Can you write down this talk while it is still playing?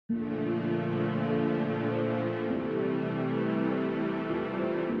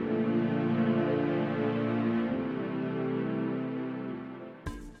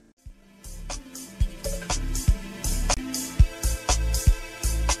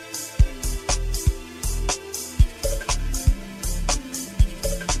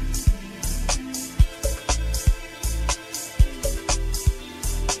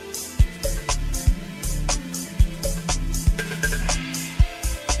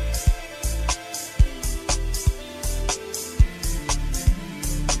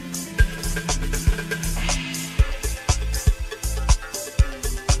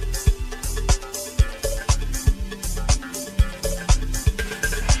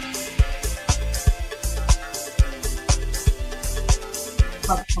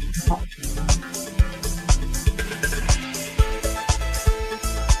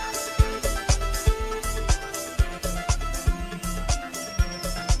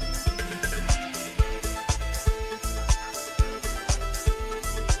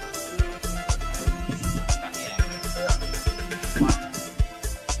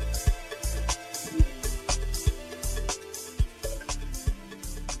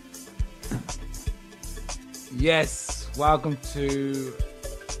Yes, welcome to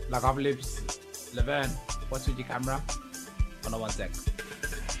Black Apocalypse. Laverne, what's with your camera? Oh no, 1 sec.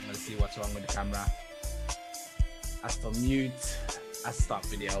 I'm gonna see what's wrong with the camera. As for mute, as stop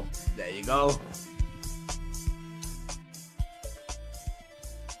video. There you go.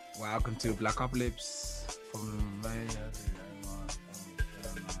 Welcome to Black Apocalypse from I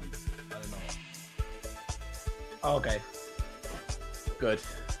don't know. Okay. Good.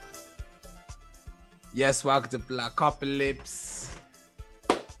 Yes, welcome to Black Apocalypse.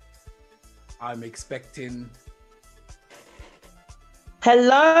 I'm expecting.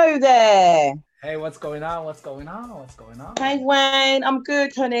 Hello there. Hey, what's going on? What's going on? What's going on? Hey Wayne, I'm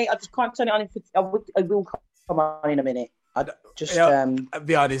good, honey. I just can't turn it on. I will come on in a minute. I'll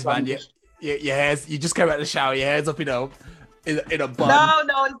be honest, man. Your hair's. You just came out of the shower. Your hair's up in a bun.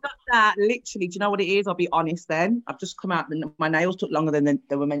 No, it's not that. Literally, do you know what it is? I'll be honest. Then I've just come out. My nails took longer than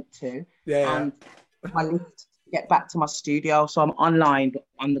they were meant to. Yeah. And I lift to get back to my studio, so I'm online but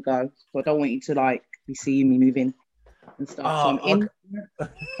on the go. So I don't want you to be seeing me moving and stuff. So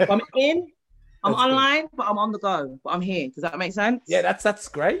I'm in. I'm online, but I'm on the go. But I'm here. Does that make sense? Yeah, that's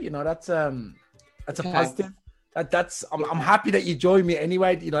great. You know, that's a positive. I'm happy that you joined me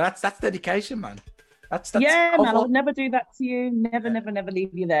anyway. You know, that's dedication, man. That's yeah, man. I would never do that to you. Never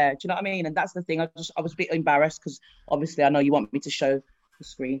leave you there. Do you know what I mean? And that's the thing. I was a bit embarrassed because obviously I know you want me to show the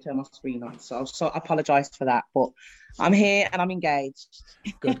screen, turn my screen on. So I apologize for that. But I'm here and I'm engaged.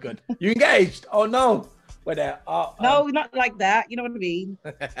 Good. You engaged? Oh no. Wait there. No, not like that. You know what I mean?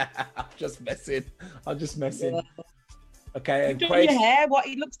 I'm just messing. Yeah. Okay. You've done your hair. What?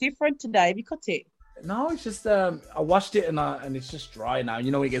 It looks different today. Have you cut it? No, it's just I washed it and it's just dry now.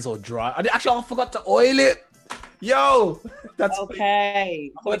 You know when it gets all dry. I forgot to oil it. Yo, that's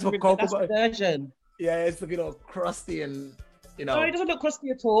okay. That's the version. Yeah, it's looking all crusty and you know. No, it doesn't look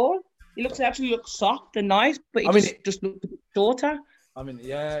crusty at all. It actually looks soft and nice, but it just looks a bit shorter. I mean,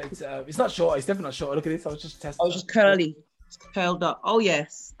 yeah, it's not short. It's definitely not short. Look at this. I was just testing. Oh, it's just curly. It's curled up. Oh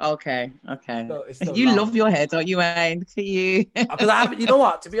yes. Okay. So you love your hair, don't you, Wayne? Look at you. Because I haven't. You know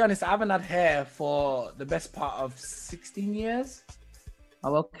what? To be honest, I haven't had hair for the best part of 16 years.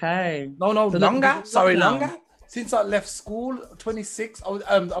 Oh, okay. No, longer. Sorry, longer. Since I left school, 26. I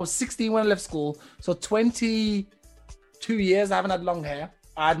was 16 when I left school, so 22 years. I haven't had long hair.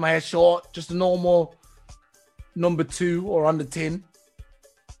 I had my hair short, just a normal number 2 or under 10.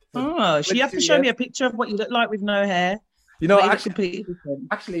 Oh, so you have to show me a picture of what you look like with no hair. You know, actually,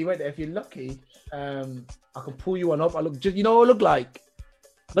 wait there. If you're lucky, I can pull you one up. I look like Idris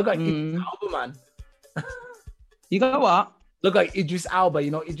Elba, man. You got what? Look like Idris Elba.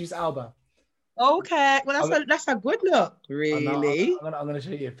 You know Idris Elba. Okay, well that's a good look. Really? I'm gonna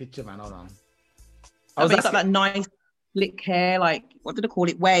show you a picture, man. Hold on. I was got that nice slick hair, what do they call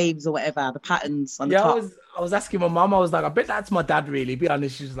it? Waves or whatever. The patterns on the top. I was asking my mum. I was like, I bet that's my dad. Really, be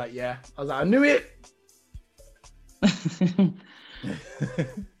honest. She was like, yeah. I was like, I knew it.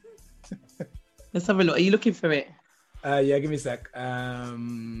 Let's have a look. Are you looking for it? Yeah, give me a sec.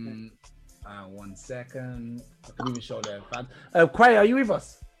 1 second. I can even show there. Quay, are you with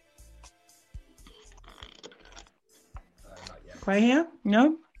us? Quay here?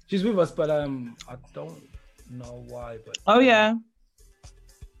 No? She's with us, but I don't know why. But yeah.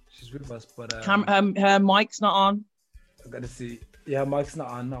 She's with us, but her mic's not on. I gotta see. Yeah, mic's not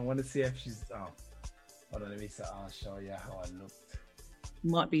on. I want to see if she's. Hold on, let me see. I'll show you how I looked.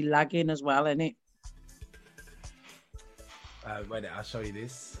 Might be lagging as well, isn't it? Wait, I'll show you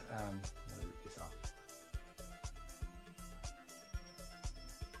this. This off.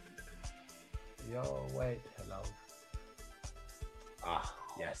 Yo, wait, hello. Ah,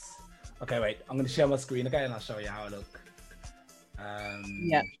 yes. Okay, wait. I'm gonna share my screen, okay, and I'll show you how I look.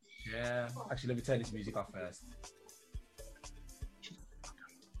 Yeah. Yeah. Actually, let me turn this music off first.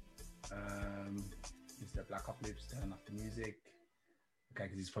 Mr. Black Lips, turn off the music. Okay,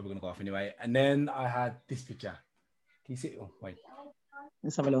 because he's probably gonna go off anyway. And then I had this picture. Can you see? Oh, wait.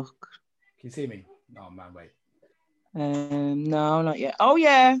 Let's have a look. Can you see me? No, man, wait. No, not yet. Oh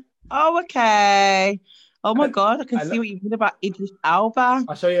yeah. Oh, okay. Oh my God, I can see what you mean about Idris Elba.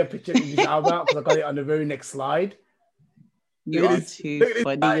 I'll show you a picture of Idris Elba because I got it on the very next slide. You are too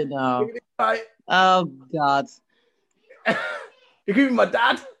funny, you know. Oh God. You give me my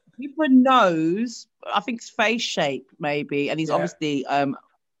dad. People knows, I think it's face shape maybe, and he's obviously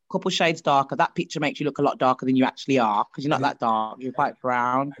couple shades darker. That picture makes you look a lot darker than you actually are because you're not that dark. You're quite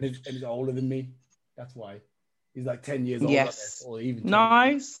brown. And he's older than me. That's why. He's like 10 years older. Yes. Or even 10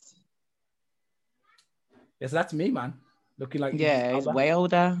 nice. Yes, that's me, man. Looking like he's way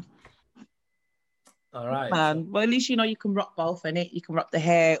older. All right, man. Well, at least you know you can rock both, innit? You can rock the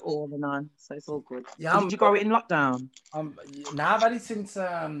hair all and on, so it's all good. Yeah. Did you grow it in lockdown? Now I've had it since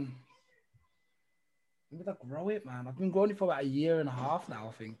when did I grow it, man? I've been growing it for about 1.5 years now,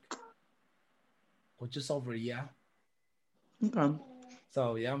 I think, or just over a year. Okay.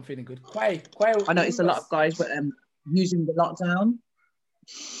 So yeah, I'm feeling good. Quay, I noticed a lot of guys were using the lockdown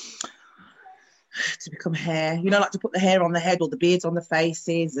to become hair. You know, like to put the hair on the head or the beards on the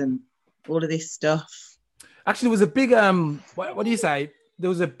faces and all of this stuff. Actually, there was a big what do you say? There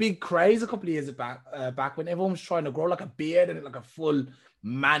was a big craze a couple of years back when everyone was trying to grow like a beard and like a full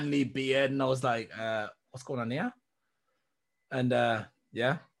manly beard, and I was like, what's going on here? And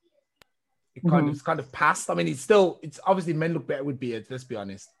yeah, it kind of passed. I mean, it's obviously men look better with beards. Let's be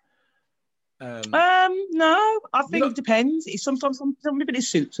honest. No, I think it depends. It's sometimes some people it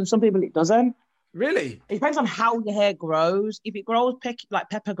suits and some people it doesn't. Really? It depends on how your hair grows. If it grows like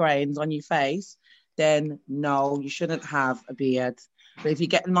pepper grains on your face, then no, you shouldn't have a beard. But if you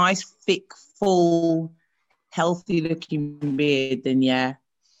get a nice, thick, full, healthy-looking beard, then yeah.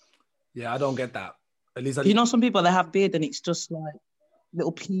 Yeah, I don't get that. At least you know, some people that have beard and it's just like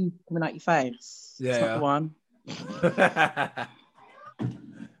little pea coming out your face. Yeah, it's not the one.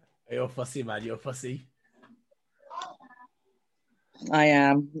 You're fussy, man. You're fussy. I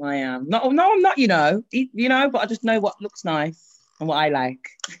am. No, I'm not. You know, but I just know what looks nice and what I like.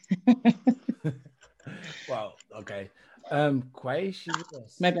 Well, okay. Quay,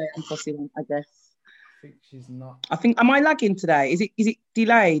 maybe I'm fussy one, I guess. I think she's not. Am I lagging today? Is it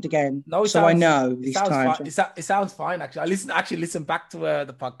delayed again? No, I know this time. It sounds fine. Actually, I listened back to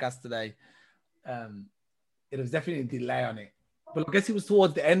the podcast today. It was definitely a delay on it, but I guess it was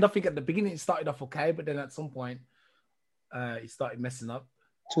towards the end. I think at the beginning it started off okay, but then at some point, it started messing up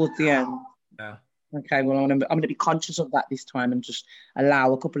towards the end. Yeah. Okay. Well, I'm going to be conscious of that this time and just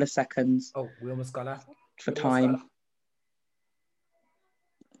allow a couple of seconds. Oh, we almost got that for time.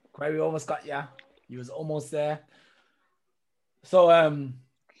 Quay, we almost got you was almost there. So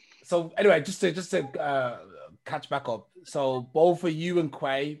anyway, just to catch back up. So both of you and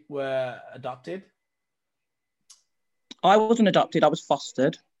Quay were adopted. I wasn't adopted. I was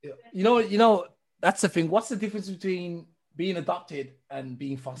fostered. You know that's the thing. What's the difference between being adopted and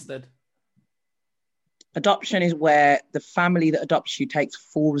being fostered? Adoption is where the family that adopts you takes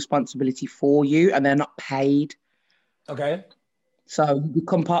full responsibility for you and they're not paid. Okay. So you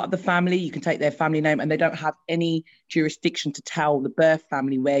become part of the family, you can take their family name and they don't have any jurisdiction to tell the birth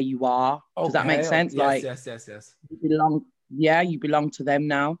family where you are. Okay. Does that make sense? Yes. You belong to them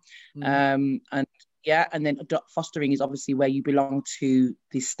now. And then fostering is obviously where you belong to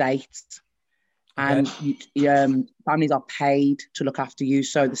the state. And families are paid to look after you,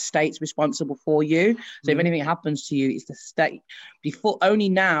 so the state's responsible for you. So if anything happens to you, it's the state. Only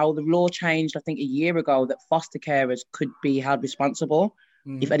now, the law changed, I think, a year ago, that foster carers could be held responsible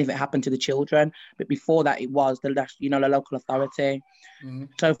if anything happened to the children. But before that, it was the local authority.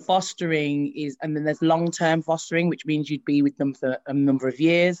 So fostering is, and then there's long-term fostering, which means you'd be with them for a number of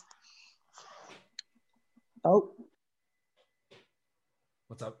years. Oh,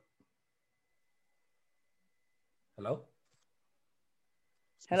 what's up?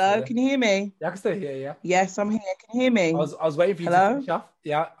 Hello, can you hear me? Yeah, I can still hear you. Yes, I'm here. Can you hear me? I was waiting for you to finish off.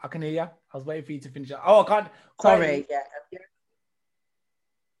 Yeah, I can hear you. I was waiting for you to finish off. Oh, I can't. Sorry. Yeah.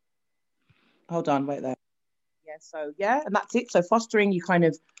 Hold on, wait there. And that's it. So fostering, you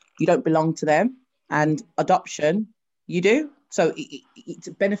don't belong to them, and adoption, you do. So it's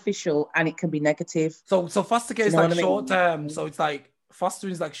beneficial and it can be negative. So foster care is know like what I mean? short term. So it's like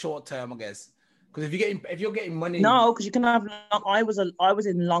fostering is like short term, I guess. Because if you're getting money, No, because you can have. I was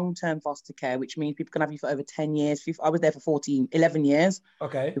in long-term foster care, which means people can have you for over 10 years. I was there for 11 years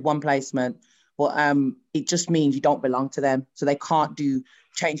okay, with one placement. But it just means you don't belong to them, so they can't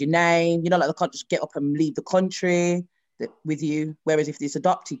change your name. You know, like they can't just get up and leave the country with you. Whereas if it's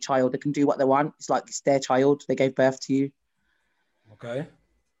adopted child, they can do what they want. It's like it's their child. They gave birth to you. okay.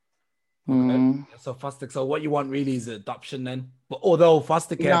 Mm. So foster. So what you want really is adoption then. But although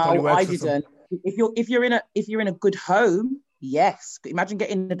foster care probably No, works I for some. didn't. If you're in a good home, yes. Imagine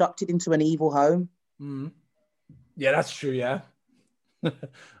getting adopted into an evil home. Mm. Yeah, that's true. Yeah.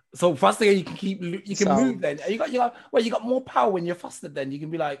 So foster care, you can move. Then you got more power when you're fostered. Then you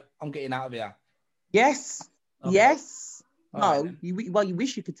can be like, I'm getting out of here. Yes. Okay. Yes. All No. right. You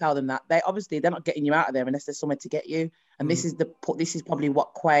wish you could tell them that. They're not getting you out of there unless there's somewhere to get you. And this is probably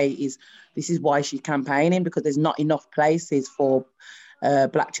what Quay is. This is why she's campaigning, because there's not enough places for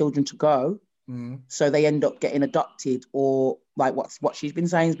Black children to go. So they end up getting adopted, or like what she's been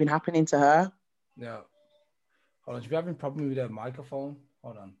saying has been happening to her. Yeah. Hold on. Should be having a problem with the microphone?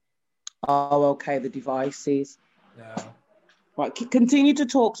 Hold on. Oh, okay. The devices. Yeah. Right. Continue to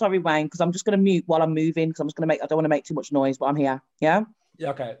talk. Sorry, Wayne, because I'm just going to mute while I'm moving, because I don't want to make too much noise, but I'm here. Yeah.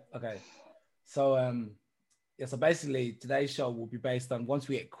 Yeah. Okay. So so basically today's show will be based on, once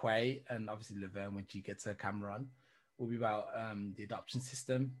we get Quay and obviously Laverne when she gets her camera on, will be about the adoption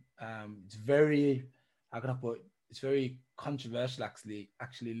system. It's very, how can I put, it's very controversial actually.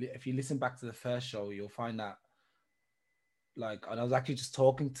 If you listen back to the first show, you'll find that, like, and I was actually just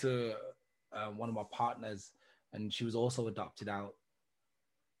talking to one of my partners, and she was also adopted out,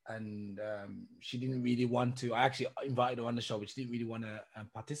 and she didn't really want to. I actually invited her on the show, but she didn't really want to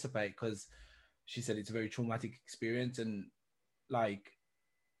participate because she said it's a very traumatic experience, and like,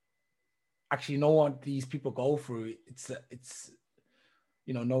 actually know what these people go through. It's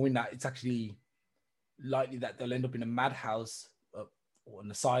knowing that it's actually likely that they'll end up in a madhouse or an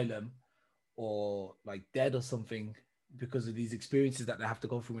asylum or like dead or something because of these experiences that they have to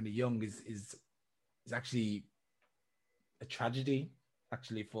go through when they're young is actually a tragedy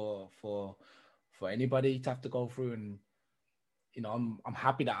actually for anybody to have to go through. And I'm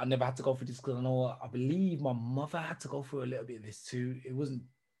happy that I never had to go through this, because I believe my mother had to go through a little bit of this too. It wasn't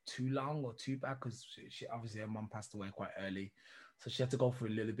too long or too bad because she obviously, her mum passed away quite early, so she had to go through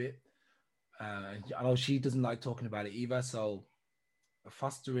a little bit. I know she doesn't like talking about it either, so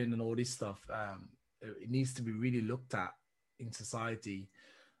fostering and all this stuff, it needs to be really looked at in society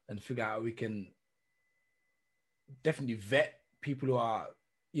and figure out how we can definitely vet people who are,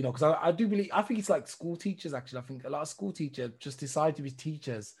 because I do believe, I think it's like school teachers actually. I think a lot of school teachers just decide to be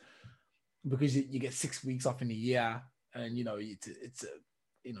teachers because you get 6 weeks off in a year, and it's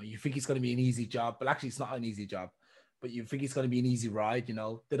you think it's going to be an easy job, but actually it's not an easy job. But you think it's going to be an easy ride. They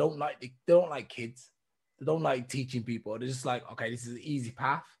don't like kids. They don't like teaching people. They're just like, okay, this is an easy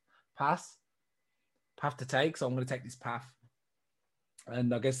path to take, so I'm going to take this path.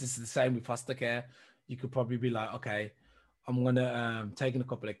 And I guess this is the same with foster care. You could probably be like, okay, I'm going to take in a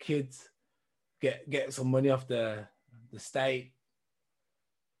couple of kids, get some money off the state,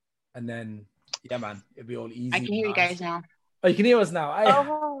 and then, yeah, man, it'll be all easy. I can hear you guys now. Oh, you can hear us now.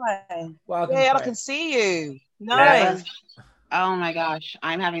 Oh, hi. Welcome, yeah, Quay. I can see you. Nice. Oh my gosh,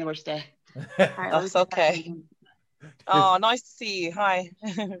 I'm having the worst day. That's okay. Oh, nice to see you. Hi.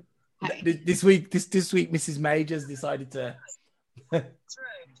 This week, Mrs. Majors decided to.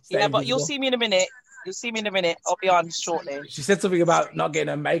 Yeah, but you'll see me in a minute. I'll be on shortly. She said something about not getting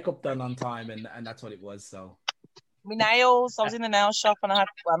her makeup done on time, and that's what it was. So. My nails. I was in the nail shop, and I had,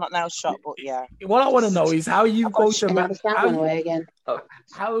 well, not nail shop, but yeah. What I want to know is how you go to. Now the sound went away again.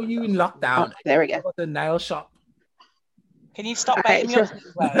 How are you in lockdown? Oh, there we go. The nail shop. Can you stop baiting me up?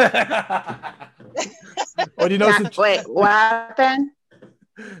 Or do you know? Wait, what happened?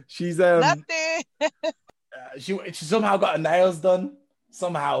 She's Nothing. she somehow got her nails done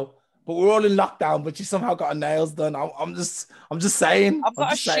somehow, but we're all in lockdown. But she somehow got her nails done. I'm just saying. I've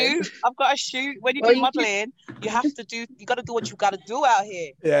got a shoot. When you do modeling, you got to do what you got to do out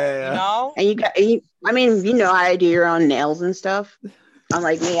here. Yeah. You know. And I mean, you know how to do your own nails and stuff.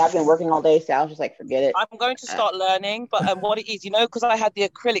 Unlike me, I've been working all day, so I was just like, forget it. I'm going to start learning, but what it is, because I had the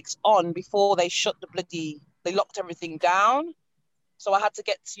acrylics on before they they locked everything down. So I had to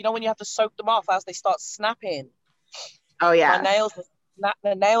get, when you have to soak them off as they start snapping. Oh, yeah. My nails,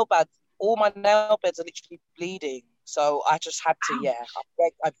 the nail beds, all my nail beds are literally bleeding. So I just had to,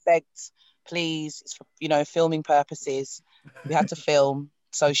 I begged, please, it's for, filming purposes. We had to film.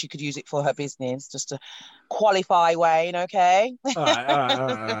 so she could use it for her business, just to qualify Wayne, okay? All right, all right, all right,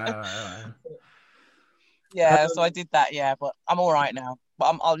 all right, all right. Yeah, so I did that, yeah, but I'm all right now.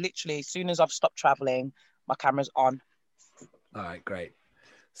 But I'll literally, as soon as I've stopped traveling, my camera's on. All right, great.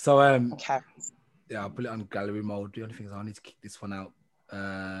 So Okay. yeah, I'll put it on gallery mode. The only thing is I need to kick this one out.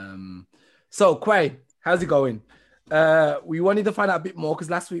 So Quay, how's it going? We wanted to find out a bit more because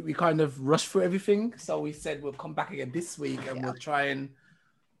last week we kind of rushed through everything. So we said we'll come back again this week and we'll try and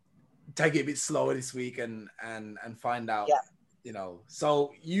take it a bit slower this week and find out, you know.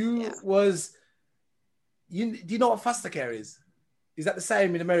 So do you know what foster care is? Is that the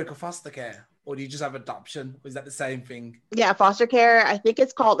same in America, foster care? Or do you just have adoption? Or is that the same thing? Yeah, foster care. I think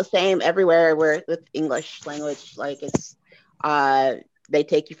it's called the same everywhere where with English language. Like it's they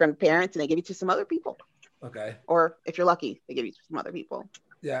take you from parents and they give you to some other people. Okay. Or if you're lucky, they give you to some other people.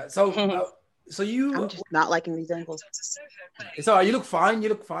 Yeah. So so you I'm just not liking these angles. It's all right. You look fine. You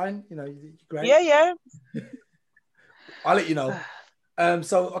look fine. You know, you're great. Yeah. I'll let you know.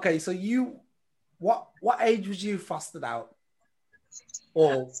 So okay, so you what age was you fostered out?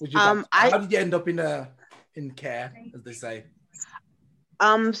 Or would you how did you end up in care, as they say?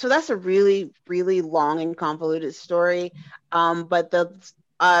 So that's a really, really long and convoluted story. But the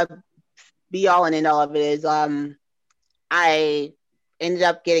be all and end all of it is I ended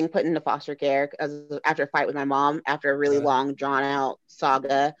up getting put into foster care after a fight with my mom, after a really long, drawn out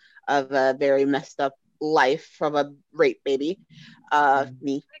saga of a very messed up life from a rape baby,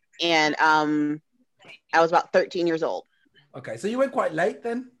 me. And I was about 13 years old. Okay, so you went quite late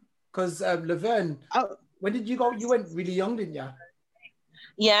then? Because Laverne, when did you go? You went really young, didn't you?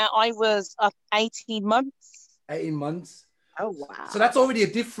 Yeah, I was 18 months. 18 months. Oh, wow. So that's already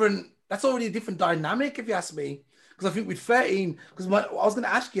a different dynamic, if you ask me. Because I think with 13, because I was going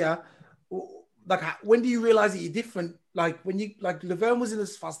to ask you, like, when do you realize that you're different? Like, when you, like, Laverne was in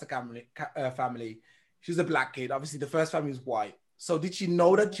this foster family. She was a black kid. Obviously, the first family was white. So did she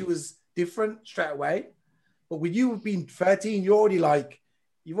know that she was different straight away? But with you being 13, you've already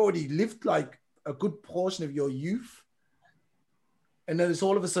lived like a good portion of your youth. And then it's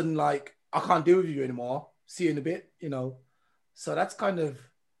all of a sudden like, I can't deal with you anymore. See you in a bit, you know. So that's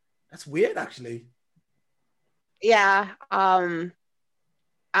weird actually. Yeah.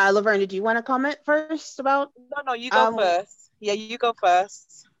 Laverne, did you want to comment first about? No, you go first. Yeah, you go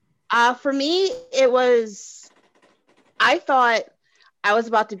first. For me, I thought I was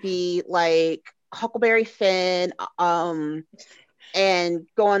about to be like Huckleberry Finn, and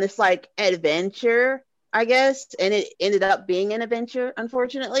go on this like adventure, I guess, and it ended up being an adventure,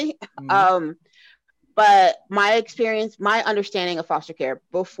 unfortunately. Mm-hmm. But my understanding of foster care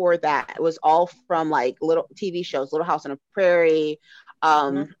before that was all from like little TV shows, Little House on the Prairie,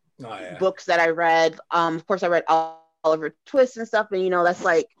 books that I read. Of course, I read Oliver Twist and stuff, and that's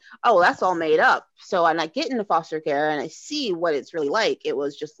like, oh, that's all made up. So when I get into foster care and I see what it's really like, it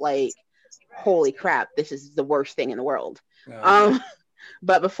was just like, holy crap, this is the worst thing in the world.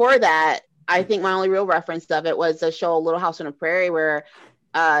 But before that, I think my only real reference of it was the show Little House on the Prairie, where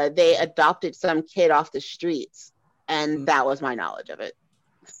they adopted some kid off the streets, and that was my knowledge of it.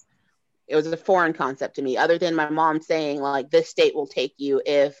 It was a foreign concept to me, other than my mom saying like, this state will take you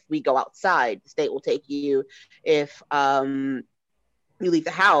if we go outside, the state will take you if you leave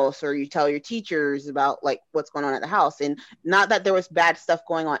the house, or you tell your teachers about like what's going on at the house. And not that there was bad stuff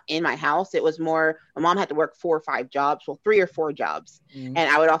going on in my house. It was more, my mom had to work 4 or 5 jobs, 3 or 4 jobs. Mm-hmm. And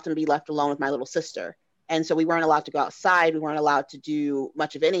I would often be left alone with my little sister. And so we weren't allowed to go outside. We weren't allowed to do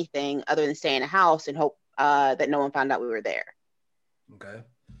much of anything other than stay in a house and hope that no one found out we were there. Okay.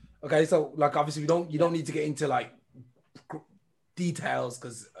 So like, obviously you don't need to get into like details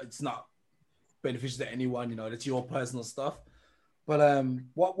because it's not beneficial to anyone, that's your personal stuff. But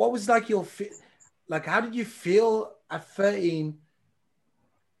what was like like, how did you feel at 13?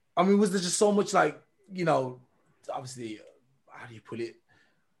 I mean, was there just so much like, obviously, how do you put it?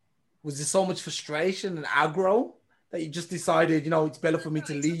 Was there so much frustration and aggro that you just decided, it's better for me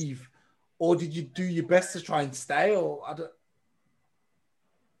to leave? Or did you do your best to try and stay? Or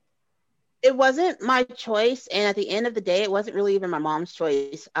It wasn't my choice. And at the end of the day, it wasn't really even my mom's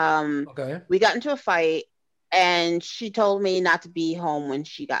choice. We got into a fight. And she told me not to be home when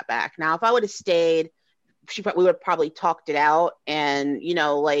she got back. Now, if I would have stayed, we would have probably talked it out. And,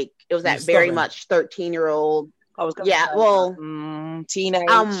 like, it was that very much 13-year-old. I was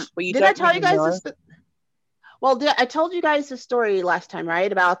teenage. Did I tell you guys this? Well, I told you guys the story last time, right?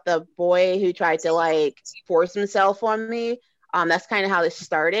 About the boy who tried to, like, force himself on me. That's kind of how this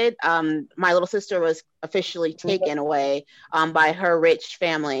started. My little sister was officially taken away by her rich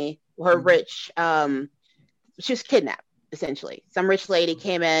family. She was kidnapped. essentially. Some rich lady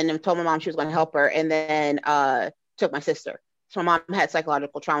came in and told my mom she was going to help her, and then took my sister. So my mom had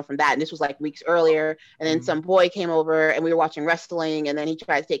psychological trauma from that, and this was like weeks earlier. And then some boy came over, and we were watching wrestling, and then he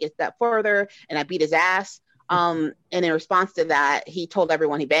tried to take it a step further, and I beat his ass. And in response to that, he told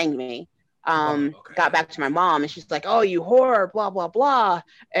everyone he banged me. Got back to my mom, and she's like, "Oh, you whore, blah blah blah."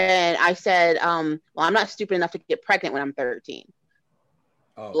 And I said, "Well, I'm not stupid enough to get pregnant when I'm 13."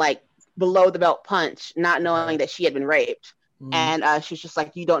 Like below the belt punch, not knowing that she had been raped. And she's just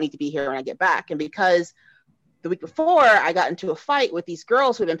like, "You don't need to be here when I get back." And because the week before I got into a fight with these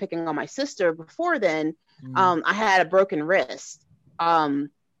girls who had been picking on my sister before then, I had a broken wrist.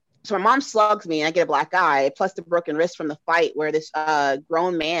 So my mom slugs me and I get a black eye, plus the broken wrist from the fight where this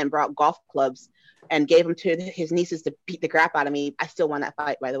grown man brought golf clubs and gave them to his nieces to beat the crap out of me. I still won that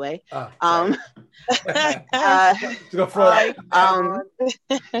fight, by the way.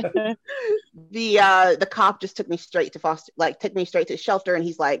 The cop just took me straight to shelter, and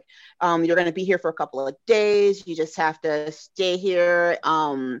he's like, "You're going to be here for a couple of days. You just have to stay here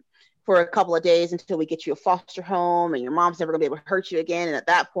for a couple of days until we get you a foster home, and your mom's never gonna be able to hurt you again." And at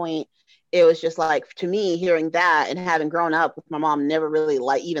that point, it was just like, to me, hearing that and having grown up with my mom never really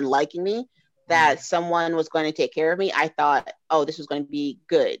even liking me, that someone was going to take care of me, I thought, oh, this was going to be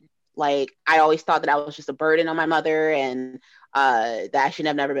good. Like, I always thought that I was just a burden on my mother, and that I should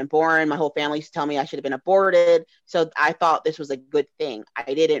have never been born. My whole family used to tell me I should have been aborted. So I thought this was a good thing.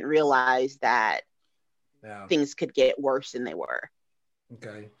 I didn't realize that things could get worse than they were.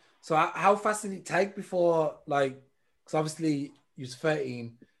 Okay. So how fast did it take before, like, because obviously you was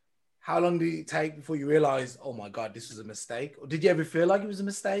 13, how long did it take before you realized, oh my God, this was a mistake? Or did you ever feel like it was a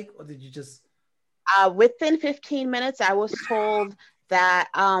mistake? Or did you just... Within 15 minutes, I was told that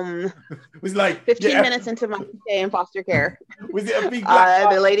it was like 15 minutes into my stay in foster care. Was it a big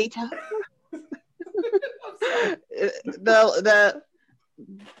black the lady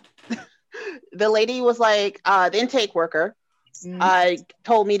the lady was like, the intake worker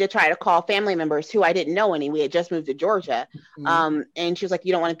told me to try to call family members who I didn't know any. We had just moved to Georgia. And she was like,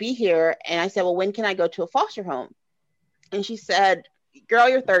 "You don't want to be here." And I said, "Well, when can I go to a foster home?" And she said, "Girl,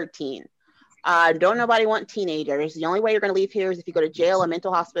 you're 13. Don't nobody want teenagers. The only way you're going to leave here is if you go to jail, a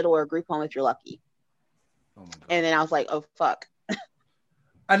mental hospital, or a group home if you're lucky." Oh my God. And then I was like, "Oh, fuck."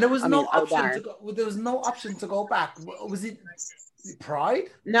 And there was no option to go back. Was it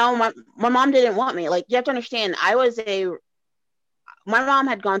pride? No, my mom didn't want me. Like, you have to understand, my mom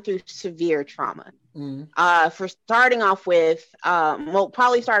had gone through severe trauma. For starting off with,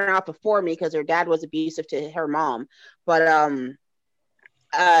 probably starting off before me, because her dad was abusive to her mom. But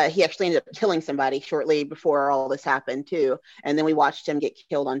he actually ended up killing somebody shortly before all this happened too. And then we watched him get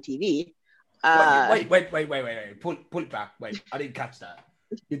killed on TV. Wait. Pull it back. Wait, I didn't catch that.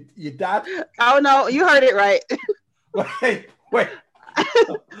 Your dad? Oh no, you heard it right. Wait.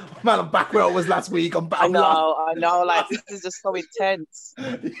 Man, I'm back where I was last week. I'm back. I know. Like, this is just so intense.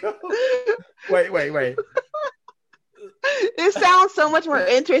 Wait. It sounds so much more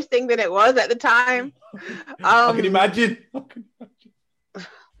interesting than it was at the time. I can imagine.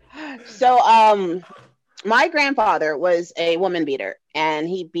 So, my grandfather was a woman beater, and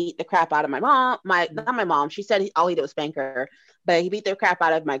he beat the crap out of my mom. Not my mom. She said all he did was spank her, but he beat the crap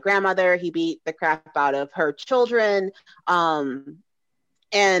out of my grandmother. He beat the crap out of her children.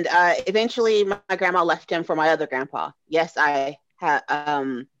 And eventually my grandma left him for my other grandpa. Yes,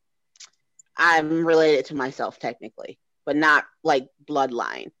 I'm related to myself technically, but not like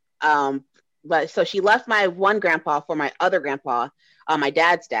bloodline. But so she left my one grandpa for my other grandpa, my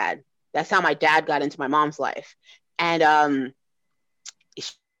dad's dad. That's how my dad got into my mom's life. And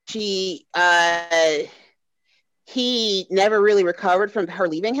he never really recovered from her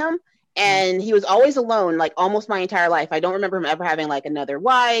leaving him. And he was always alone, like almost my entire life. I don't remember him ever having like another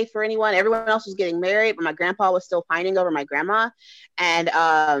wife or anyone. Everyone else was getting married, but my grandpa was still pining over my grandma. And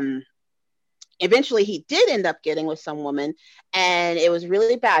eventually he did end up getting with some woman, and it was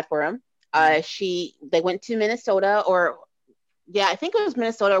really bad for him. They went to Minnesota, I think it was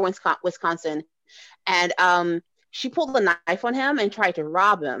Minnesota or Wisconsin. And she pulled a knife on him and tried to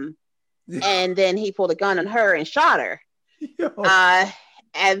rob him. And then he pulled a gun on her and shot her.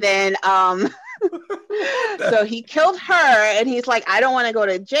 And then, so he killed her, and he's like, "I don't want to go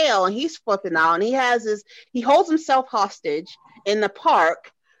to jail." And he's flipping out, and he holds himself hostage in the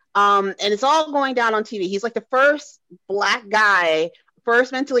park. And it's all going down on TV. He's like the first black guy,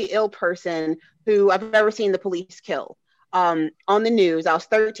 first mentally ill person who I've ever seen the police kill, on the news. I was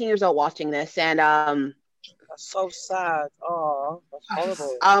 13 years old watching this, and, that's so sad. Oh, that's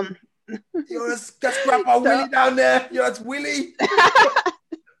horrible. Yo, that's Grandpa Willie down there. Yo, that's Willie.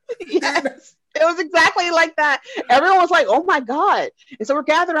 Yes, it was exactly like that. Everyone was like, oh my God. And so we're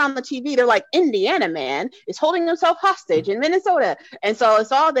gathered around the TV. They're like, Indiana man is holding himself hostage in Minnesota. And so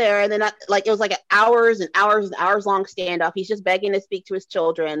it's all there. And then it was like an hours and hours and hours long standoff. He's just begging to speak to his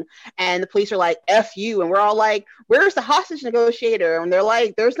children. And the police are like, F you. And we're all like, where's the hostage negotiator? And they're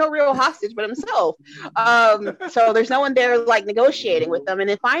like, there's no real hostage but himself. So there's no one there like negotiating with them. And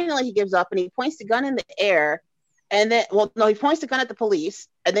then finally he gives up and he points the gun in the air. And then, he points the gun at the police,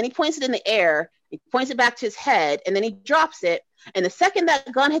 and then he points it in the air. He points it back to his head, and then he drops it. And the second that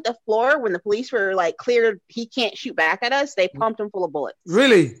gun hit the floor, when the police were like cleared, he can't shoot back at us. They pumped him full of bullets.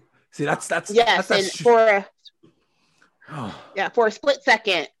 Really? See, that's yes. That's for a split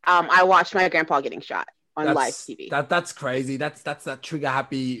second, I watched my grandpa getting shot on live TV. That's crazy. That's that trigger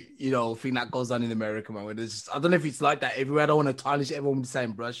happy, thing that goes on in America, man. I don't know if it's like that everywhere. I don't want to tarnish everyone with the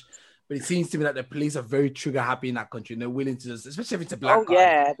same brush. But it seems to me that the police are very trigger happy in that country, and they're willing to just, especially if it's a black guy.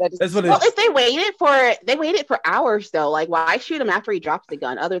 Yeah, that's what. Well, if they waited for hours though, like why shoot him after he drops the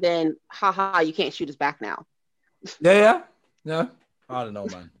gun? Other than, haha, you can't shoot us back now. Yeah. I don't know,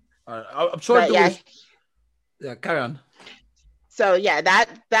 man. I'm sure. Yeah, carry on. So yeah,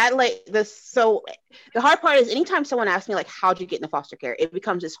 so the hard part is anytime someone asks me like, how'd you get into foster care? It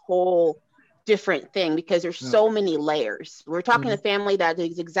becomes this whole different thing because there's so many layers. We're talking a family that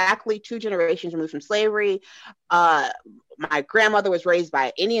is exactly 2 generations removed from slavery. My grandmother was raised by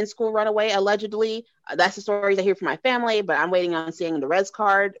an Indian school runaway, allegedly. That's the stories I hear from my family, but I'm waiting on seeing the res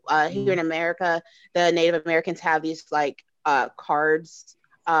card. Here in America, the Native Americans have these like cards,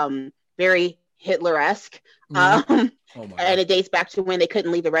 very Hitler-esque. And it dates back to when they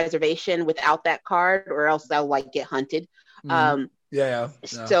couldn't leave the reservation without that card, or else they'll like get hunted. Yeah.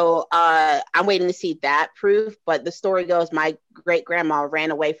 So I'm waiting to see that proof. But the story goes, my great grandma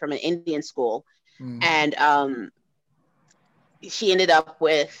ran away from an Indian school, and she ended up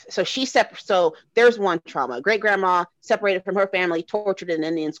with. So there's one trauma. Great grandma separated from her family, tortured in an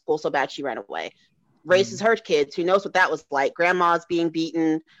Indian school so bad she ran away. Raises her kids. Who knows what that was like? Grandma's being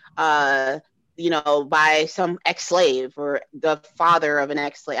beaten, by some ex-slave or the father of an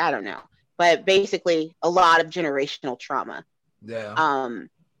ex-slave. I don't know, but basically a lot of generational trauma. Yeah. I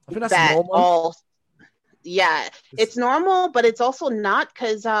think that's normal. It's normal, but it's also not,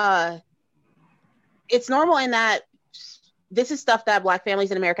 because it's normal in that this is stuff that Black families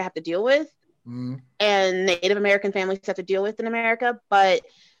in America have to deal with, and Native American families have to deal with in America, but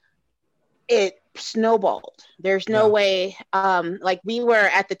it snowballed. There's no way, like we were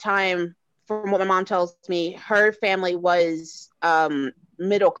at the time, from what my mom tells me, her family was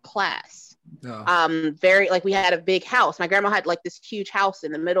middle class. Very, like, we had a big house. My grandma had like this huge house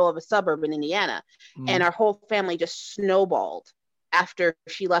in the middle of a suburb in Indiana, and our whole family just snowballed after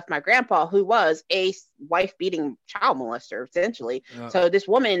she left my grandpa, who was a wife-beating child molester, essentially. So this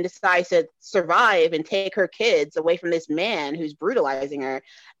woman decides to survive and take her kids away from this man who's brutalizing her,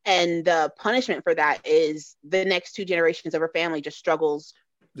 and the punishment for that is the next 2 generations of her family just struggles.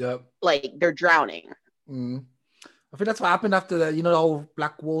 Like they're drowning. I think that's what happened after the whole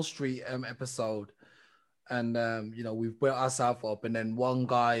Black Wall Street episode, and we built ourselves up, and then one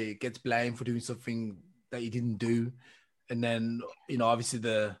guy gets blamed for doing something that he didn't do, and then obviously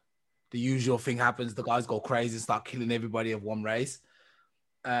the usual thing happens. The guys go crazy and start killing everybody of one race,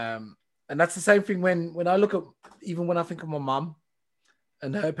 and that's the same thing when I look at, even when I think of my mom,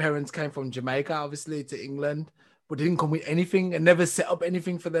 and her parents came from Jamaica, obviously, to England, but didn't come with anything and never set up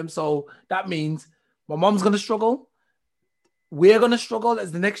anything for them. So that means my mom's gonna struggle. We're going to struggle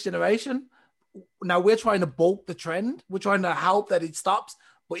as the next generation. Now we're trying to bulk the trend. We're trying to help that it stops.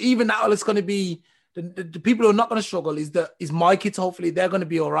 But even now, it's going to be the people who are not going to struggle is my kids. Hopefully they're going to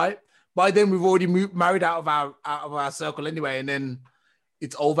be all right. By then we've already married out of our circle anyway. And then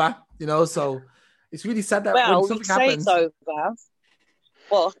it's over, so it's really sad that when something happens. It's over.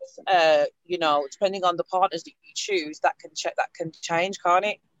 But, depending on the partners that you choose, that can change, can't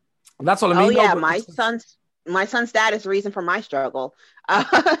it? And that's what I mean. Oh yeah, my son's dad is the reason for my struggle.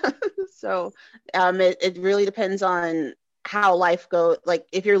 So it really depends on how life goes. Like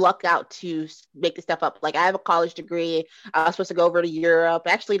if you're lucked out to make this stuff up. Like I have a college degree. I was supposed to go over to Europe,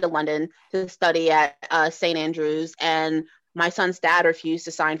 actually to London, to study at St. Andrews, and my son's dad refused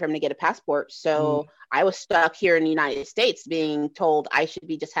to sign for him to get a passport. So I was stuck here in the United States being told I should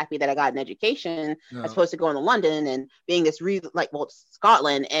be just happy that I got an education as opposed to going to London and being this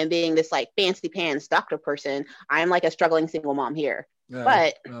Scotland and being this like fancy pants doctor person. I'm like a struggling single mom here.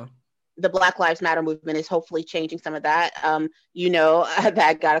 But the Black Lives Matter movement is hopefully changing some of that. That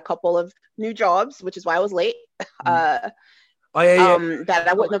I got a couple of new jobs, which is why I was late. That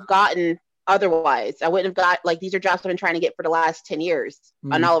I wouldn't have gotten otherwise. I wouldn't have got, like, these are jobs I've been trying to get for the last 10 years.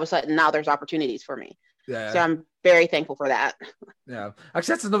 And all of a sudden now there's opportunities for me. Yeah. So I'm very thankful for that. Yeah.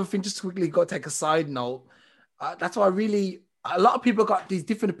 Actually, that's another thing. Just quickly, got to take a side note. That's why a lot of people got these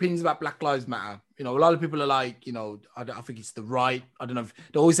different opinions about Black Lives Matter. You know, a lot of people are like, you know, I think it's the right. I don't know.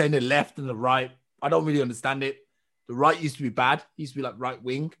 They're always saying the left and the right. I don't really understand it. The right used to be bad. It used to be like right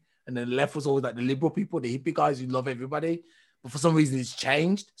wing. And then the left was always like the liberal people, the hippie guys who love everybody. But for some reason, it's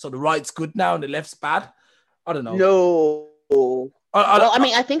changed. So the right's good now and the left's bad. I don't know. No. I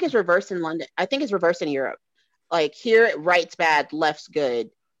mean, I think it's reversed in London. I think it's reversed in Europe. Like here, right's bad, left's good.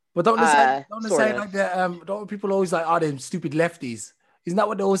 But don't they say like that? Don't people always like, them stupid lefties? Isn't that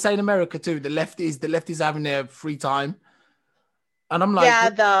what they always say in America too? The lefties having their free time. And I'm like, yeah,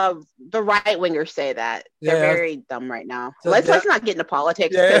 the right wingers say that. They're very dumb right now. So let's not get into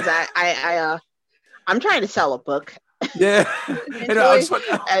politics because I'm trying to sell a book. Yeah, I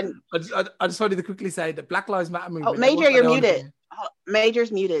just wanted to quickly say that Black Lives Matter movement. Oh, Major, you're muted.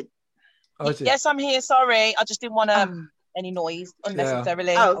 Major's muted. Oh, yes, I'm here. Sorry, I just didn't want any noise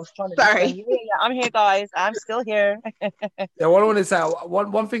unnecessarily. Yeah. Oh, I was trying to sorry. I'm here, guys. I'm still here. Yeah, what I want to say,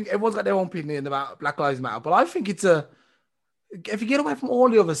 one thing, everyone's got their own opinion about Black Lives Matter, but I think it's if you get away from all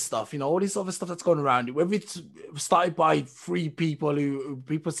the other stuff, you know, all this other stuff that's going around it, whether it's started by three people who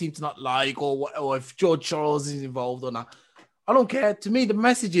people seem to not like, or if George Charles is involved or not, I don't care. To me, the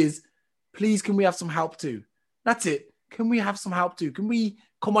message is, please, can we have some help too? That's it. Can we have some help too? Can we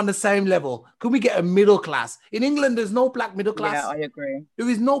come on the same level? Can we get a middle class? In England, there's no black middle class. Yeah, I agree. There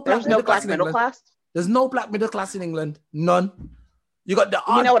is no black middle class in England. There's no black middle class in England. None. You got the.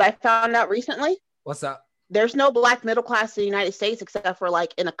 You know what I found out recently? What's that? There's no black middle class in the United States except for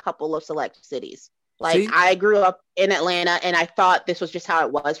like in a couple of select cities. Like I grew up in Atlanta and I thought this was just how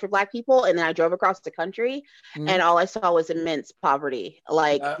it was for black people. And then I drove across the country and all I saw was immense poverty,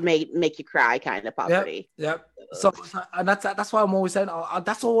 like make you cry kind of poverty. Yep. So and that's why I'm always saying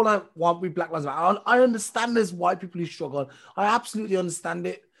that's all I want with Black Lives Matter. I understand there's white people who struggle. I absolutely understand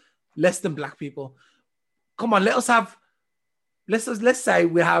it. Less than black people. Come on, let's say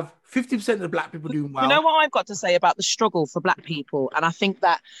we have 50% of the black people doing well. You know what I've got to say about the struggle for black people? And I think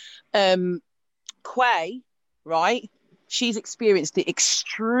that Quay, right? She's experienced the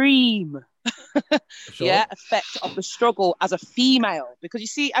extreme effect of the struggle as a female. Because you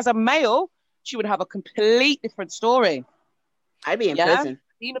see, as a male, she would have a complete different story. I'd be in prison.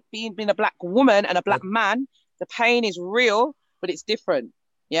 Being a black woman and a black man, the pain is real, but it's different.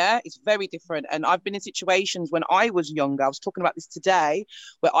 Yeah, it's very different. And I've been in situations when I was younger, I was talking about this today,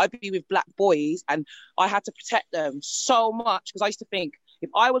 where I'd be with black boys and I had to protect them so much because I used to think, if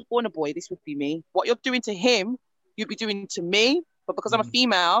I was born a boy, this would be me. What you're doing to him, you'd be doing to me. But because I'm a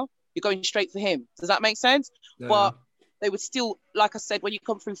female, you're going straight for him. Does that make sense? Yeah. But they would still, like I said, when you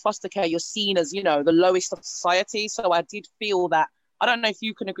come through foster care, you're seen as, you know, the lowest of society. So I did feel that, I don't know if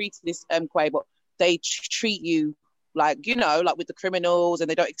you can agree to this, Quay, but they treat you like, you know, like with the criminals, and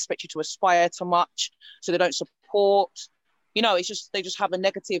they don't expect you to aspire to much. So they don't support, you know, it's just, they just have a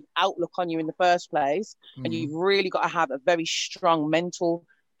negative outlook on you in the first place. And you've really got to have a very strong mental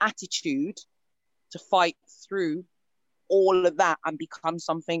attitude to fight through all of that and become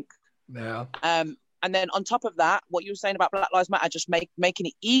something. Yeah. And then on top of that, what you were saying about Black Lives Matter, just making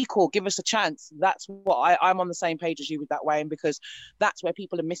it equal, give us a chance. That's what I'm on the same page as you with that, Wayne, because that's where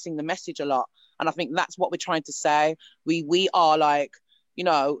people are missing the message a lot. And I think that's what we're trying to say. We are like, you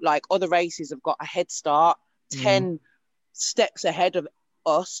know, like other races have got a head start, 10 steps ahead of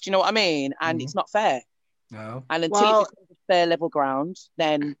us. Do you know what I mean? And it's not fair. No. And until it's a fair level ground,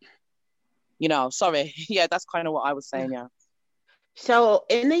 then, you know, sorry. Yeah, that's kind of what I was saying, yeah. So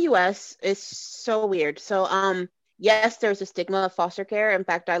in the US, it's so weird. So yes, there's a stigma of foster care. In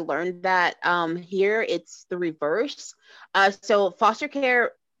fact, I learned that here it's the reverse. So foster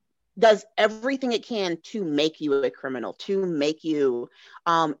care does everything it can to make you a criminal, to make you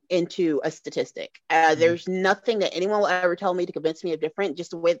into a statistic. There's nothing that anyone will ever tell me to convince me of different,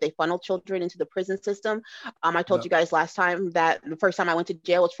 just the way that they funnel children into the prison system. I told you guys last time that the first time I went to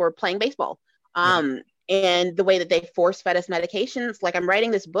jail was for playing baseball. And the way that they force fed us medications, like I'm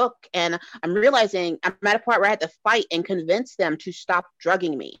writing this book and I'm realizing I'm at a point where I had to fight and convince them to stop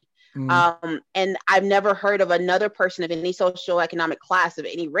drugging me. And I've never heard of another person of any socioeconomic class of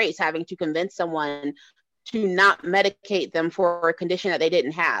any race having to convince someone to not medicate them for a condition that they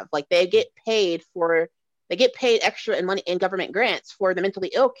didn't have. Like they get paid extra in money in government grants for the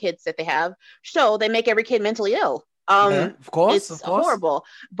mentally ill kids that they have. So they make every kid mentally ill. Of course, it's horrible.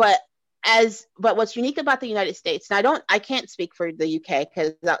 But what's unique about the United States, and I can't speak for the UK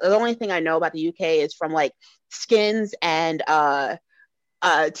because the only thing I know about the UK is from like Skins and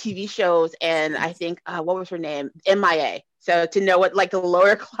TV shows, and I think what was her name? MIA. So to know what like the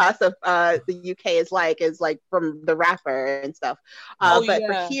lower class of the UK is like from the rapper and stuff.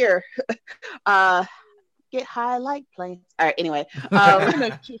 For here, get high like planes. All right, anyway.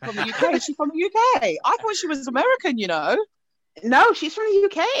 She's from the UK. She's from the UK. I thought she was American, you know. No, she's from the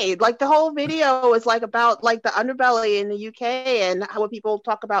UK. Like the whole video is like about like the underbelly in the UK and how people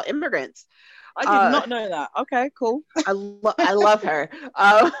talk about immigrants. I did not know that. Okay, cool. I love her.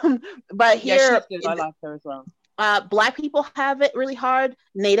 But here, I love her as well. Black people have it really hard.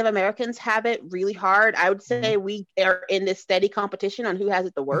 Native Americans have it really hard. I would say we are in this steady competition on who has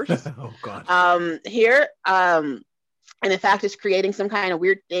it the worst. Oh God. Here, and in fact, it's creating some kind of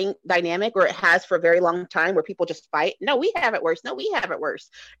weird dynamic where it has for a very long time where people just fight. No, we have it worse. No, we have it worse.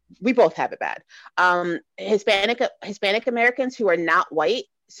 We both have it bad. Hispanic Americans who are not white,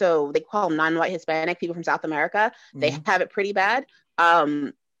 so they call them non-white Hispanic, people from South America, they have it pretty bad.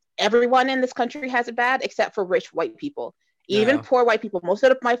 Everyone in this country has it bad except for rich white people. Even poor white people. Most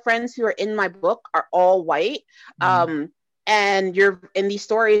of my friends who are in my book are all white. And these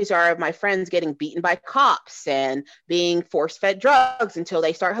stories are of my friends getting beaten by cops and being force-fed drugs until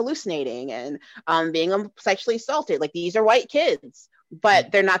they start hallucinating and being sexually assaulted. Like these are white kids,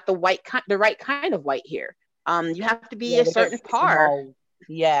 but they're not the right kind of white here. You have to be a certain par.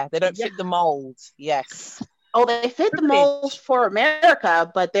 Yeah, they don't fit the mold. Yes. Oh, they fit the mold for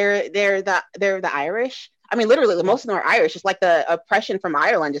America, but they're the Irish. I mean, literally, most of them are Irish. It's like the oppression from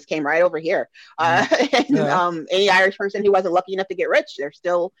Ireland just came right over here. Any Irish person who wasn't lucky enough to get rich, they're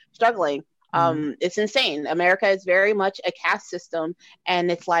still struggling. It's insane. America is very much a caste system, and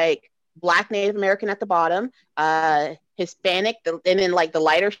it's like Black Native American at the bottom, Hispanic, and then like the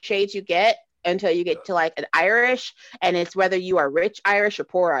lighter shades you get until you get to like an Irish, and it's whether you are rich Irish or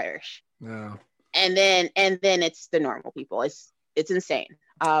poor Irish. Yeah. And then it's the normal people. It's insane.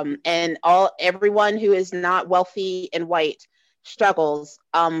 And everyone who is not wealthy and white struggles,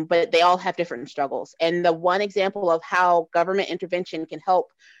 but they all have different struggles. And the one example of how government intervention can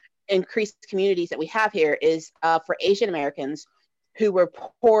help increase communities that we have here is for Asian Americans who were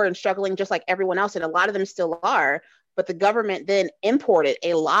poor and struggling just like everyone else, and a lot of them still are. But the government then imported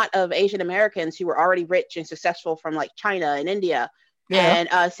a lot of Asian Americans who were already rich and successful from like China and India,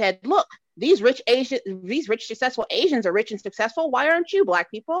 and said, look, these rich successful Asians are rich and successful. Why aren't you Black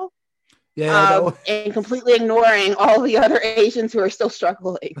people? Yeah. And completely ignoring all the other Asians who are still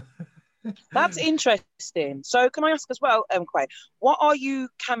struggling. That's interesting. So can I ask as well, Quay, what are you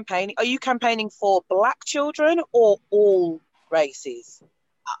campaigning? Are you campaigning for Black children or all races?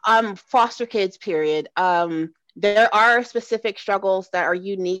 Foster kids, period. There are specific struggles that are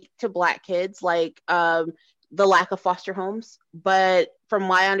unique to Black kids, like the lack of foster homes. But from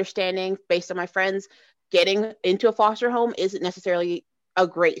my understanding, based on my friends, getting into a foster home isn't necessarily a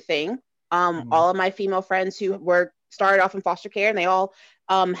great thing. All of my female friends who started off in foster care, and they all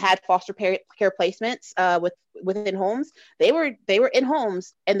had foster care placements within homes. They were in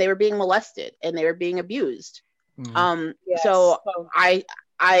homes and they were being molested and they were being abused. So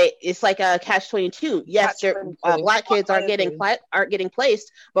it's like a catch-22. Yes, Black kids aren't getting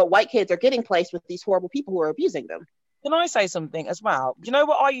placed, but white kids are getting placed with these horrible people who are abusing them. Can I say something as well? You know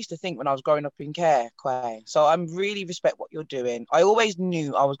what I used to think when I was growing up in care, Quay? So I really respect what you're doing. I always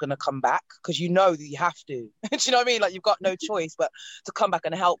knew I was going to come back because you know that you have to. Do you know what I mean? Like you've got no choice but to come back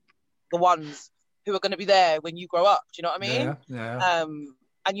and help the ones who are going to be there when you grow up. Do you know what I mean? Yeah.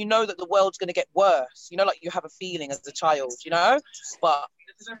 And you know that the world's going to get worse. You know, like you have a feeling as a child, you know? But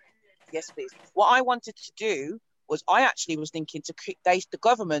yes, please. What I wanted to do was I actually was thinking the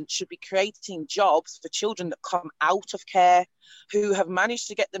government should be creating jobs for children that come out of care, who have managed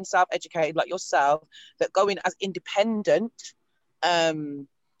to get themselves educated, like yourself, that go in as independent,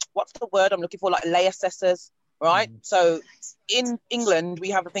 what's the word I'm looking for, like lay assessors, right? So in England,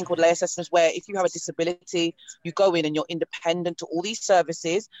 we have a thing called lay assessors where if you have a disability, you go in and you're independent to all these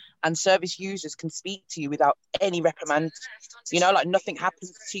services, and service users can speak to you without any reprimand, you know, like nothing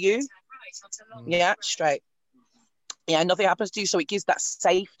happens to you. Yeah, straight. Yeah, nothing happens to you. So it gives that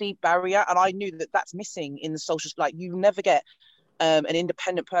safety barrier. And I knew that that's missing in the social, like you never get an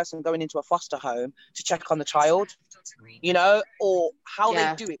independent person going into a foster home to check on the child, you know, or how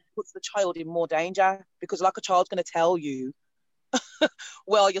they do it puts the child in more danger, because like a child's going to tell you,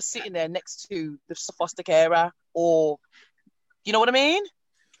 well, you're sitting there next to the foster carer, or, you know what I mean?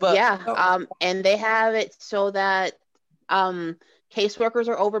 But and they have it so that caseworkers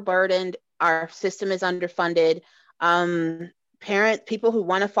are overburdened. Our system is underfunded. People who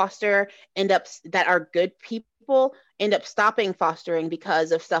want to foster that are good people end up stopping fostering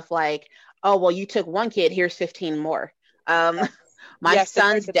because of stuff like, oh, well, you took one kid, here's 15 more. My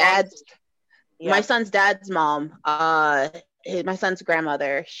son's dad my son's dad's mom, my son's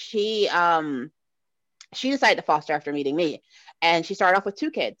grandmother, she decided to foster after meeting me. And she started off with 2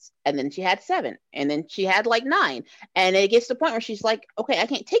 kids, and then she had 7, and then she had like 9. And it gets to the point where she's like, okay, I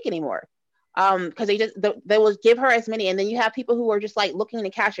can't take anymore. Because they will give her as many. And then you have people who are just like looking to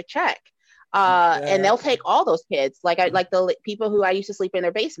cash a check. And they'll take all those kids. Like the people who I used to sleep in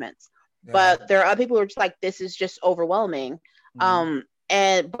their basements. Yeah. But there are other people who are just like, this is just overwhelming.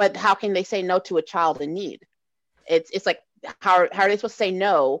 But how can they say no to a child in need? It's like, how are they supposed to say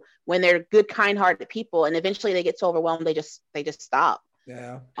no when they're good, kind-hearted people, and eventually they get so overwhelmed they just stop.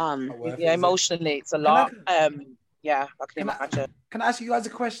 Yeah. Emotionally, it's a lot. I can imagine. Can I ask you guys a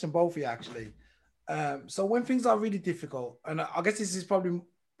question, both of you actually? So when things are really difficult, and I guess this is probably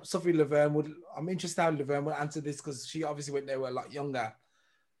Sophie Laverne I'm interested how Laverne will answer this because she obviously went there a lot younger.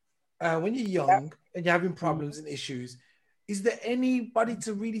 When you're young and you're having problems and issues, is there anybody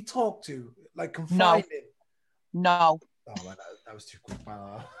to really talk to, like confide in? No. Oh man, that was too quick.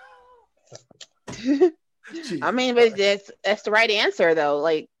 I mean, but that's the right answer though.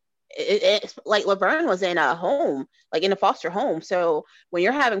 Like it's like Laverne was in a home, like in a foster home. So when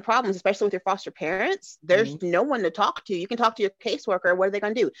you're having problems, especially with your foster parents, there's no one to talk to. You can talk to your caseworker. What are they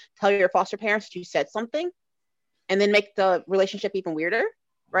going to do? Tell your foster parents that you said something, and then make the relationship even weirder,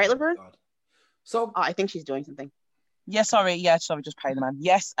 right, Laverne? So I think she's doing something. Sorry, just pay the man.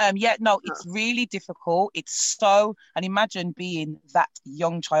 It's really difficult. It's so, and imagine being that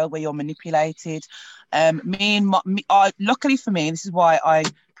young child where you're manipulated. Luckily for me, this is why I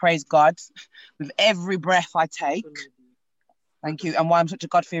praise God with every breath I take. Thank you. And why I'm such a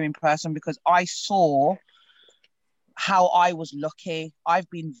God-fearing person, because I saw how I was lucky. I've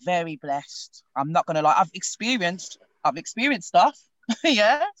been very blessed. I'm not going to lie. I've experienced stuff.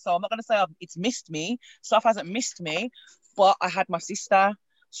 Yeah, so I'm not going to say it's missed me. Stuff hasn't missed me, but I had my sister.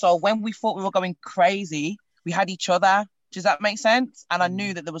 So when we thought we were going crazy, we had each other. Does that make sense? And I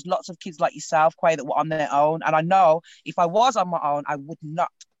knew that there was lots of kids like yourself, Quay, that were on their own. And I know if I was on my own, I would not.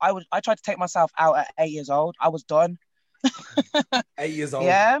 I tried to take myself out at 8 years old. I was done. 8 years old?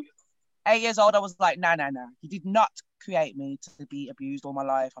 Yeah. 8 years old, I was like, no. You did not create me to be abused all my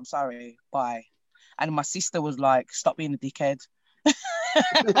life. I'm sorry. Bye. And my sister was like, stop being a dickhead.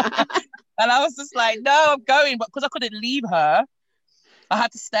 And I was just like, no, I'm going, but because I couldn't leave her, I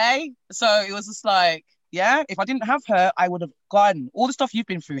had to stay. So it was just like, yeah, if I didn't have her, I would have gone. All the stuff you've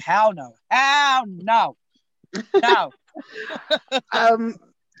been through, hell no.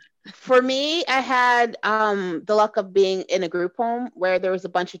 For me, I had the luck of being in a group home where there was a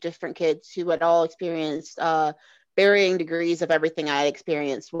bunch of different kids who had all experienced varying degrees of everything I had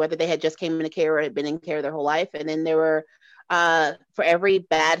experienced, whether they had just came into care or had been in care their whole life. And then there were for every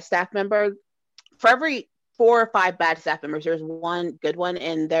bad staff member, for every 4 or 5 bad staff members, there's one good one.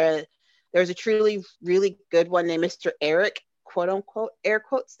 And there's a truly, really good one named Mr. Eric, quote unquote, air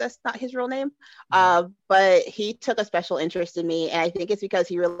quotes. That's not his real name. But he took a special interest in me. And I think it's because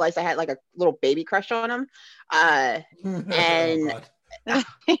he realized I had like a little baby crush on him. Look,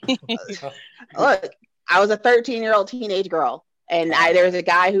 I was a 13-year-old teenage girl. And there was a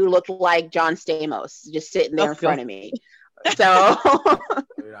guy who looked like John Stamos just sitting there in front of me. So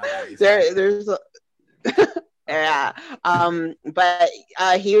there's yeah. But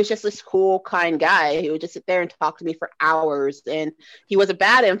he was just this cool, kind guy. He would just sit there and talk to me for hours. And he was a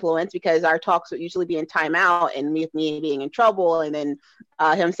bad influence because our talks would usually be in timeout and me being in trouble. And then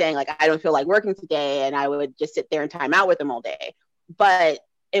him saying like, I don't feel like working today. And I would just sit there and time out with him all day. But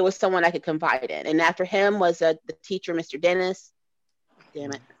it was someone I could confide in. And after him was the teacher, Mr. Dennis.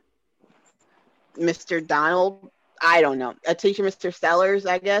 Damn it. Mr. Donald. I don't know. A teacher, Mr. Sellers,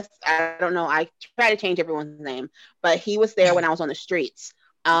 I guess. I don't know. I try to change everyone's name, but he was there when I was on the streets.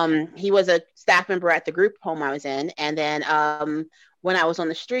 He was a staff member at the group home I was in. And then when I was on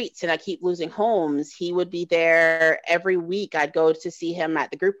the streets and I keep losing homes, he would be there every week. I'd go to see him at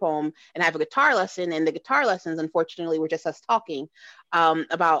the group home and have a guitar lesson. And the guitar lessons, unfortunately, were just us talking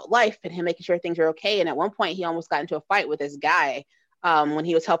about life and him making sure things are okay. And at one point, he almost got into a fight with this guy when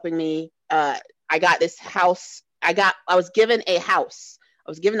he was helping me. I got this house. I was given a house. I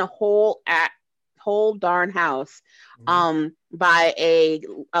was given a whole darn house by a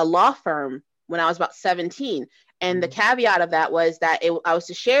law firm when I was about 17. And the caveat of that was that I was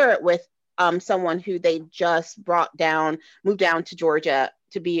to share it with someone who they just moved down to Georgia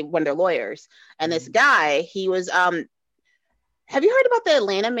to be one of their lawyers. And this guy, he was, have you heard about the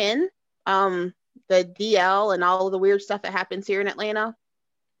Atlanta men? The DL and all of the weird stuff that happens here in Atlanta?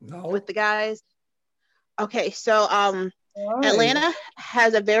 No. With the guys? Okay, so Atlanta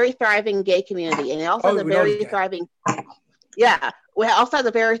has a very thriving gay community, and it also has a very thriving, we also have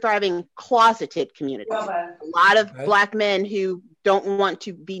a very thriving closeted community. A lot of Black men who don't want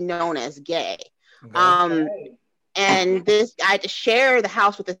to be known as gay. And I had to share the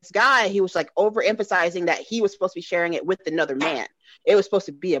house with this guy. He was like overemphasizing that he was supposed to be sharing it with another man. It was supposed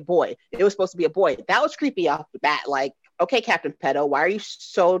to be a boy. It was supposed to be a boy. That was creepy off the bat. Like, okay, Captain Pedo, why are you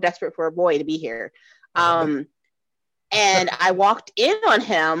so desperate for a boy to be here? And I walked in on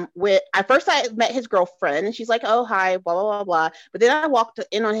him at first I met his girlfriend and she's like, oh, hi, blah, blah, blah, blah. But then I walked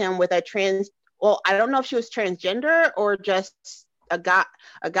in on him with I don't know if she was transgender or just a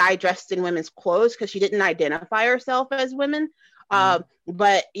guy dressed in women's clothes because she didn't identify herself as women.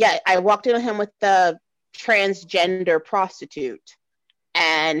 But yeah, I walked in on him with the transgender prostitute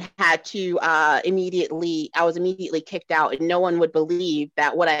and had to I was immediately kicked out, and no one would believe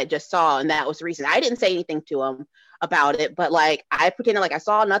that what I had just saw, and that was the reason. I didn't say anything to him about it, but like I pretended like I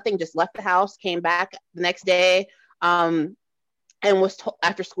saw nothing, just left the house, came back the next day, and was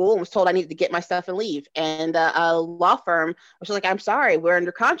after school and was told I needed to get my stuff and leave. And a law firm was like, I'm sorry, we're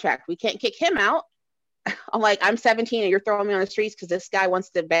under contract, we can't kick him out. I'm like, I'm 17 and you're throwing me on the streets because this guy wants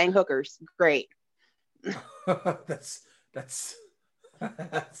to bang hookers. Great. that's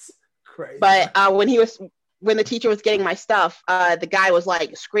crazy. But when the teacher was getting my stuff, the guy was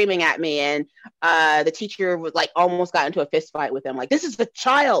like screaming at me, and the teacher was like almost got into a fist fight with him. Like, this is a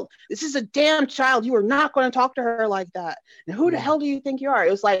child. This is a damn child. You are not going to talk to her like that. And who the hell do you think you are? It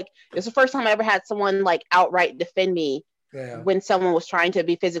was the first time I ever had someone like outright defend me when someone was trying to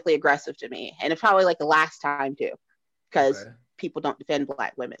be physically aggressive to me. And it's probably like the last time too, because people don't defend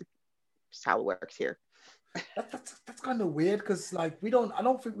Black women. That's how it works here. That's kind of weird because like I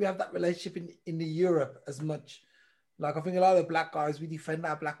don't think we have that relationship in the Europe as much. Like I think a lot of Black guys, we defend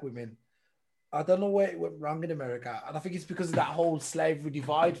our Black women. I don't know where it went wrong in America, and I think it's because of that whole slavery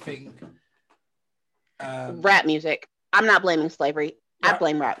divide thing. Rap music. I'm not blaming slavery. I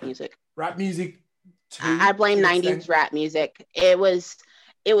blame rap music. Rap music too. I blame 90s rap music. It was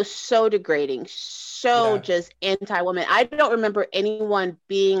so degrading, just anti-woman. I don't remember anyone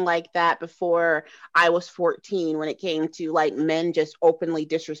being like that before I was 14 when it came to like men just openly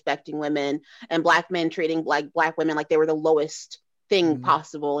disrespecting women and Black men treating like Black women like they were the lowest thing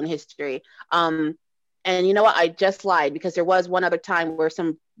possible in history. And you know what? I just lied, because there was one other time where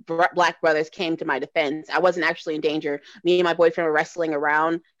some Black brothers came to my defense. I wasn't actually in danger. Me and my boyfriend were wrestling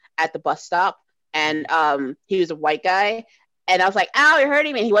around at the bus stop, and he was a white guy. And I was like, ow, you're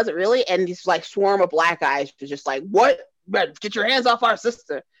hurting me. And he wasn't really. And this like swarm of Black guys was just like, what? Get your hands off our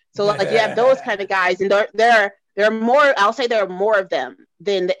sister. So like you have those kind of guys. And there are more, I'll say there are more of them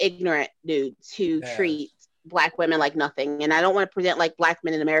than the ignorant dudes who treat Black women like nothing. And I don't want to present like Black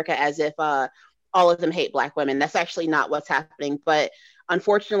men in America as if all of them hate Black women. That's actually not what's happening. But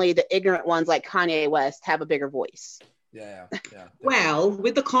unfortunately, the ignorant ones like Kanye West have a bigger voice. Yeah. Well,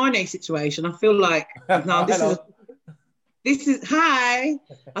 with the Kanye situation, I feel like now this is hi.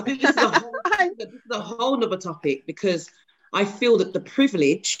 I think this is a whole nother topic, because I feel that the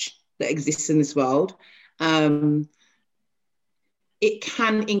privilege that exists in this world, it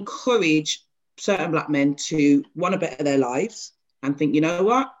can encourage certain Black men to want to better their lives and think, you know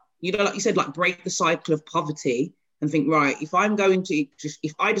what, like you said, like break the cycle of poverty and think, right, if I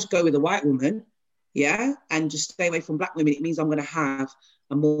just go with a white woman, and just stay away from Black women, it means I'm going to have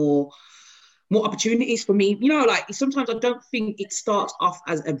more opportunities for me. Like sometimes I don't think it starts off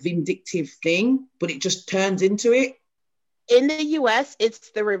as a vindictive thing, but it just turns into it. In the US,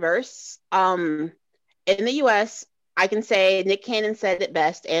 it's the reverse. In the US, I can say Nick Cannon said it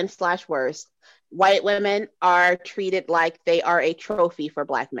best and / worst. White women are treated like they are a trophy for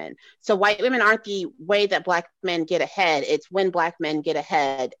Black men. So white women aren't the way that Black men get ahead. It's when Black men get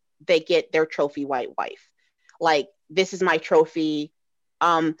ahead, they get their trophy white wife. Like, this is my trophy.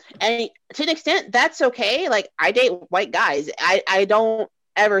 And to an extent, that's okay. Like, I date white guys. I don't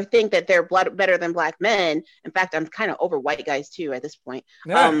ever think that they're better than Black men. In fact, I'm kind of over white guys too at this point.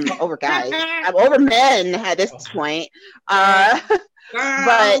 Over guys. I'm over men at this point. But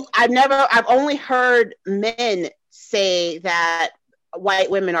I've only heard men say that white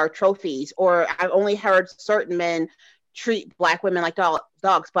women are trophies, or I've only heard certain men treat Black women like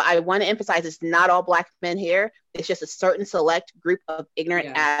dogs. But I want to emphasize, it's not all Black men here. It's just a certain select group of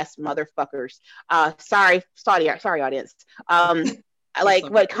ignorant ass motherfuckers. Sorry audience. Like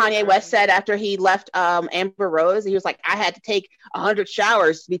what Kanye West said after he left Amber Rose, he was like, I had to take 100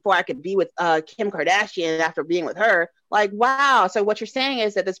 showers before I could be with Kim Kardashian after being with her. Like, wow. So what you're saying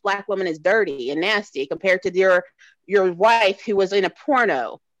is that this Black woman is dirty and nasty compared to your wife who was in a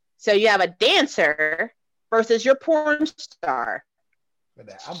porno. So you have a dancer versus your porn star.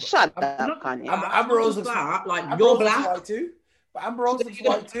 Shut up, Kanye. Amber Rose looks like Amber you're Rose Black too. But Amber Rose is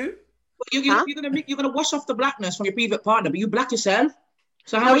white too. You're gonna wash off the blackness from your previous partner, but you black yourself.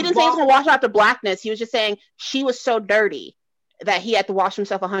 So no, he didn't say he was gonna wash out the blackness. He was just saying she was so dirty that he had to wash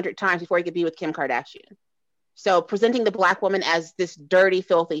himself 100 times before he could be with Kim Kardashian. So presenting the black woman as this dirty,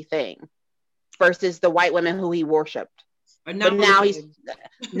 filthy thing versus the white women who he worshipped. But now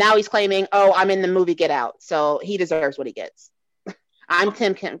he's claiming, oh, I'm in the movie Get Out, so he deserves what he gets. I'm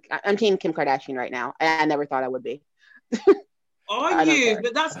Team Kim Kardashian right now, and I never thought I would be. Are you?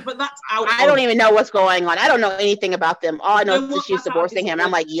 But that's out. I don't even know what's going on. I don't know anything about them. All I know is that she's divorcing him.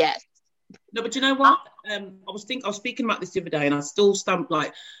 I'm like, yes. No, but you know what? I was speaking about this the other day, and I still stand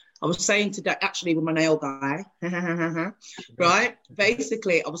like I was saying today, actually, with my nail guy, right?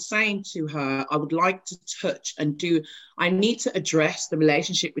 Basically, I was saying to her, I would like to touch and I need to address the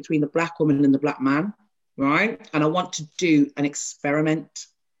relationship between the black woman and the black man, right? And I want to do an experiment,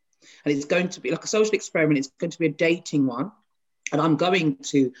 and it's going to be like a social experiment. It's going to be a dating one. And I'm going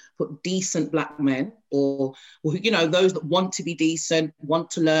to put decent black men or, those that want to be decent,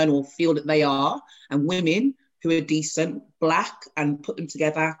 want to learn or feel that they are, and women who are decent, black, and put them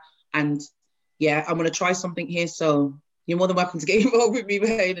together. And yeah, I'm going to try something here. So you're more than welcome to get involved with me,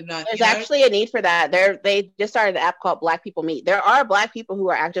 Wayne. And that. There's actually a need for that. They just started an app called Black People Meet. There are black people who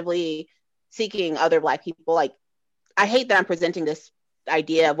are actively seeking other black people. Like, I hate that I'm presenting this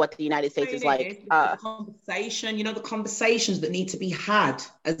idea of what the United States is like. The conversation, the conversations that need to be had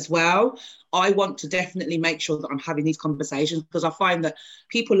as well. I want to definitely make sure that I'm having these conversations, because I find that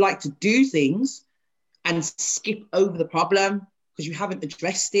people like to do things and skip over the problem because you haven't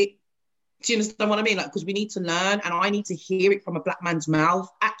addressed it. Do you understand what I mean? Like, because we need to learn, and I need to hear it from a black man's mouth.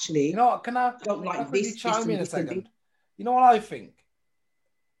 Actually, can I chime in a second? You know what I think?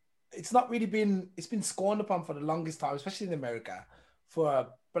 It's not really it's been scorned upon for the longest time, especially in America, for a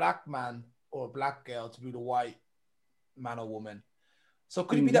black man or a black girl to be the white man or woman. So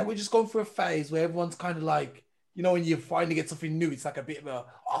could it be that we're just going through a phase where everyone's kind of like, when you finally get something new, it's like a bit of a,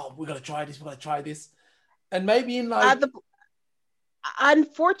 we're going to try this. And maybe in like...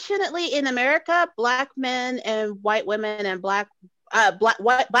 unfortunately, in America, black men and white women and black men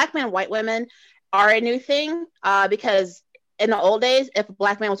and white women are a new thing, because in the old days, if a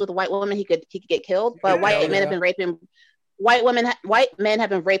black man was with a white woman, he could get killed. But white men have been raping... White men have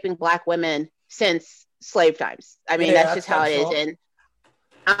been raping black women since slave times. I mean, that's just how it is.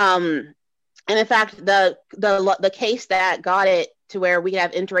 And in fact, the case that got it to where we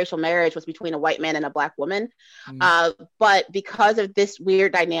have interracial marriage was between a white man and a black woman. But because of this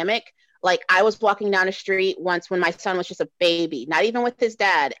weird dynamic, like, I was walking down the street once when my son was just a baby, not even with his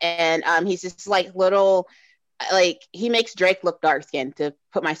dad, and he's just like little. Like, he makes Drake look dark skinned, to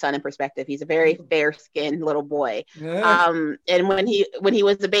put my son in perspective. He's a very fair skinned little boy. Yeah. And when he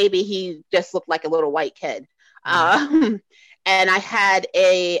was a baby, he just looked like a little white kid. And I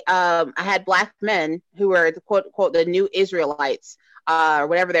had black men who were the quote unquote the new Israelites, or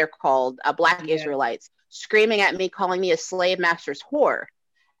whatever they're called, black Israelites, screaming at me, calling me a slave master's whore.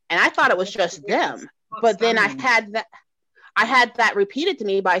 And I thought it was just them. But then I had that repeated to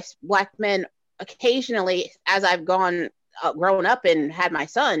me by black men occasionally as I've grown up and had my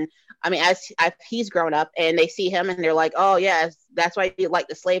son. I mean, as he's grown up, and they see him and they're like, oh yes, that's why you like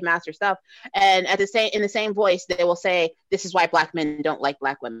the slave master stuff. And in the same voice, they will say, this is why black men don't like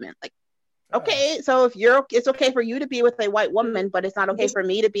black women. Like, okay, so it's okay for you to be with a white woman, but it's not okay for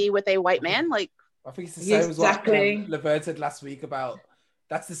me to be with a white man. Like, I think it's the same as what Laverne said last week about.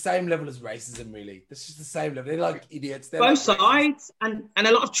 That's the same level as racism, really. That's just the same level. They're like idiots. They're both sides, and a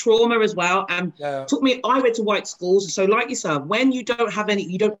lot of trauma as well. I went to white schools, so like yourself, when you don't have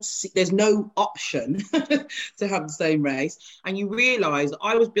any, there's no option to have the same race, and you realise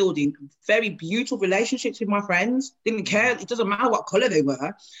I was building very beautiful relationships with my friends. Didn't care. It doesn't matter what colour they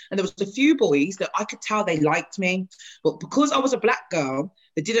were, and there was a few boys that I could tell they liked me, but because I was a black girl,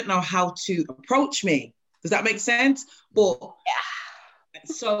 they didn't know how to approach me. Does that make sense? But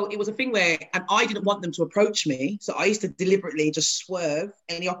so it was a thing where, and I didn't want them to approach me, so I used to deliberately just swerve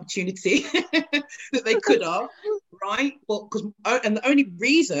any opportunity that they could have, right? And the only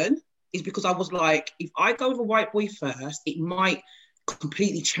reason is because I was like, if I go with a white boy first, it might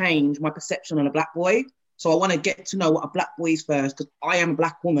completely change my perception on a black boy. So I want to get to know what a black boy is first, because I am a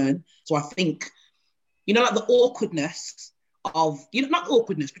black woman. So I think, like the awkwardness of, not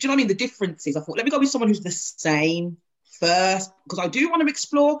awkwardness, but you know what I mean? The differences. I thought, let me go with someone who's the same first, because I do want to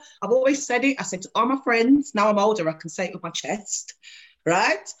explore. I've always said it. I said to all my friends, now I'm older, I can say it with my chest,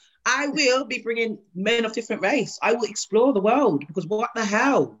 right? I will be bringing men of different race. I will explore the world, because what the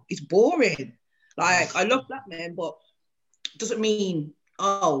hell? It's boring. Like, I love black men, but it doesn't mean,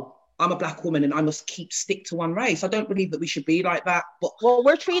 I I'm a black woman and I must stick to one race. I don't believe that we should be like that. But well,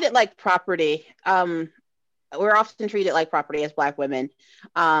 we're treated like property. We're often treated like property as black women,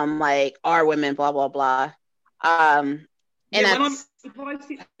 like our women, blah blah blah. And if I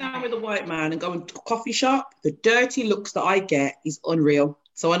sit down with a white man and go into a coffee shop, the dirty looks that I get is unreal.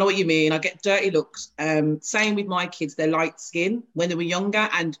 So I know what you mean. I get dirty looks. Same with my kids. They're light skin when they were younger,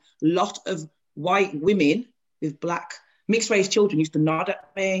 and a lot of white women with black mixed race children used to nod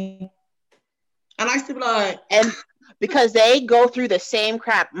at me. And I used to be like... And because they go through the same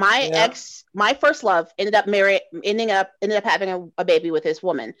crap. My first love ended up having a baby with this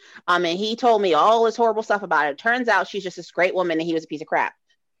woman. And he told me all this horrible stuff about it. Turns out she's just this great woman and he was a piece of crap.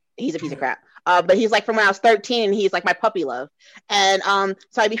 He's a piece of crap. But he's like from when I was 13 and he's like my puppy love. And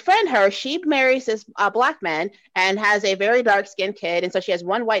so I befriend her. She marries this black man and has a very dark skinned kid. And so she has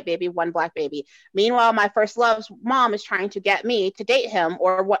one white baby, one black baby. Meanwhile, my first love's mom is trying to get me to date him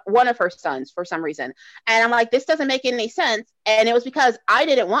or one of her sons for some reason. And I'm like, this doesn't make any sense. And it was because I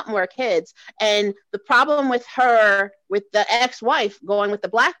didn't want more kids. And the problem with her, with the ex-wife going with the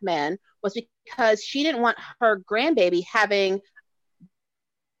black man, was because she didn't want her grandbaby having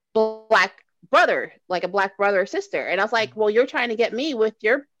black brother, like a black brother or sister. And I was like, well, you're trying to get me with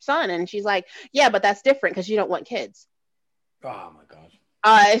your son. And she's like, yeah, but that's different because you don't want kids. Oh my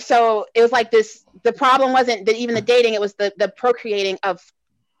gosh. So it was like this, the problem wasn't that even the dating, it was the procreating of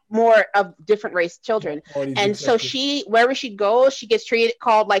more of different race children. And so she, wherever she goes, she gets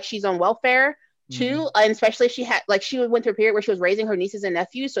called like she's on welfare too. And especially if she went through a period where she was raising her nieces and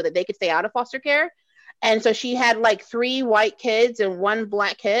nephews so that they could stay out of foster care. And so she had like 3 white kids and 1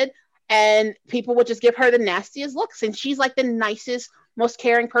 black kid, and people would just give her the nastiest looks. And she's like the nicest, most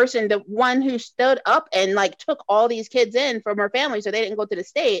caring person, the one who stood up and like took all these kids in from her family so they didn't go to the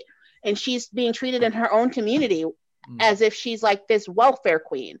state. And she's being treated in her own community as if she's like this welfare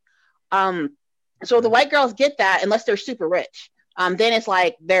queen. So the white girls get that unless they're super rich. Then it's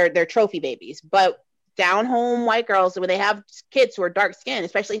like they're trophy babies. But down home white girls, when they have kids who are dark skinned,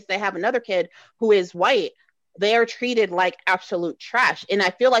 especially if they have another kid who is white, they are treated like absolute trash. And I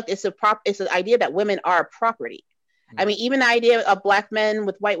feel like it's an idea that women are property. I mean, even the idea of black men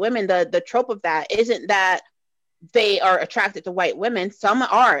with white women, the trope of that isn't that they are attracted to white women. Some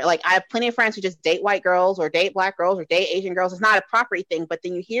are. Like, I have plenty of friends who just date white girls or date black girls or date Asian girls. It's not a property thing, but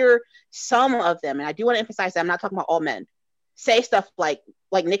then you hear some of them, and I do want to emphasize that I'm not talking about all men, say stuff like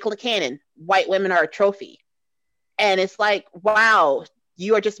Nicola Cannon, white women are a trophy. And it's like, wow,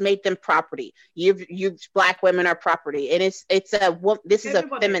 you are just made them property. You black women are property. And this is a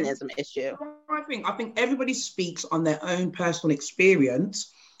feminism issue. I think everybody speaks on their own personal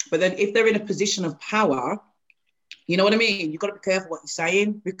experience, but then if they're in a position of power, you know what I mean? You've got to be careful what you're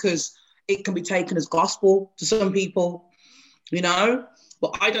saying, because it can be taken as gospel to some people, you know?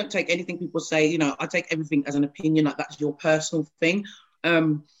 But I don't take anything people say, you know, I take everything as an opinion, like that's your personal thing.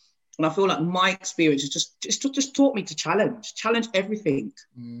 And I feel like my experience is just taught me to challenge everything.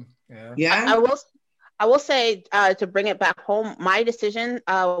 Yeah. I will say, to bring it back home, my decision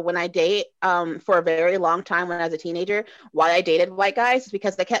when I date for a very long time when I was a teenager, why I dated white guys, is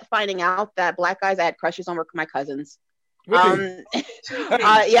because I kept finding out that black guys I had crushes on were my cousins. Really?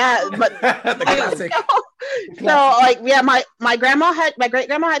 Yeah, but the classic. So like, yeah, my great grandma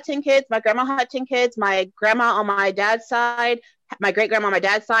had 10 kids. My grandma had 10 kids. My grandma on my dad's side, my great grandma on my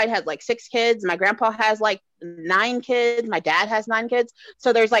dad's side had like 6 kids. My grandpa has like 9 kids. My dad has 9 kids.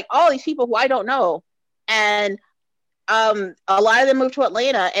 So there's like all these people who I don't know. And a lot of them moved to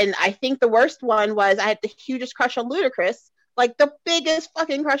Atlanta. And I think the worst one was I had the hugest crush on Ludacris, like the biggest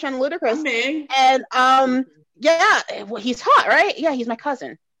fucking crush on Ludacris. And yeah, well, he's hot, right? Yeah, he's my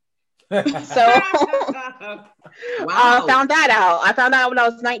cousin. So Wow. I found that out. I found out when I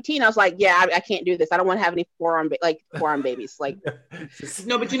was 19. I was like, yeah, I can't do this. I don't want to have any forearm babies. Like,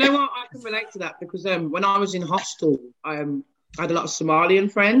 no, but you know what? I can relate to that because when I was in hostel, I had a lot of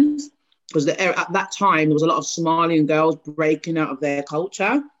Somalian friends, because at that time there was a lot of Somalian girls breaking out of their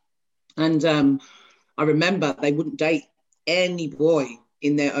culture, and I remember they wouldn't date any boy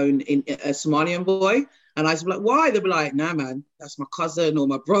in a Somalian boy. And I was like, why? They'd be like, nah, man, that's my cousin or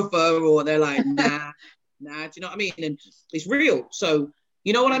my brother. Or they're like, nah, do you know what I mean? And it's real. So,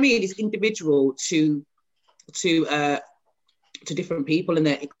 you know what I mean? It's individual to different people and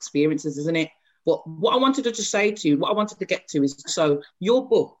their experiences, isn't it? But what I wanted to just say to you, what I wanted to get to is, so your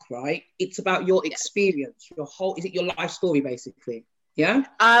book, right? It's about your experience, is it your life story, basically? Yeah?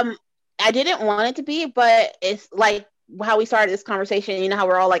 I didn't want it to be, but it's like, how we started this conversation, you know how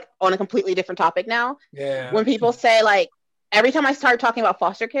we're all like on a completely different topic now. Yeah. When people say, like, every time I start talking about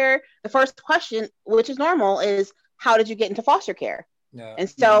foster care, the first question, which is normal, is how did you get into foster care? Yeah. And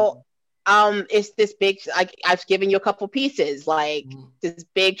so it's this big, like I've given you a couple pieces, like this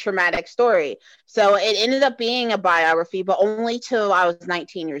big traumatic story. So it ended up being a biography, but only till I was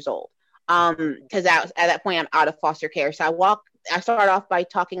 19 years old. Because at that point I'm out of foster care. So I start off by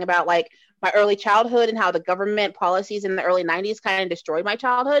talking about like my early childhood and how the government policies in the early 90s kind of destroyed my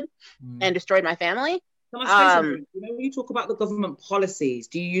childhood and destroyed my family. Can I say something? You know, when you talk about the government policies,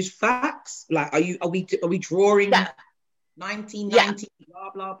 do you use facts? Like, are we drawing 1990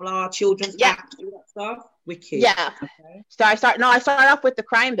 blah blah blah Children's Act, all that stuff? Wicked. Yeah. Okay. So I start off with the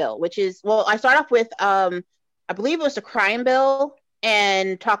crime bill, which is, well, I start off with I believe it was the crime bill,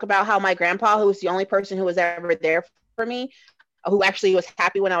 and talk about how my grandpa, who was the only person who was ever there for me, who actually was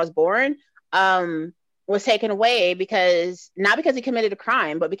happy when I was born, was taken away not because he committed a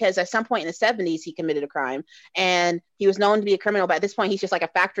crime, but because at some point in the 70s he committed a crime, and he was known to be a criminal. But at this point, he's just like a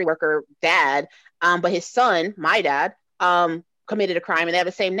factory worker dad. But his son, my dad, committed a crime, and they have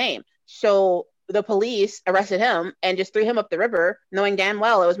the same name. So the police arrested him and just threw him up the river, knowing damn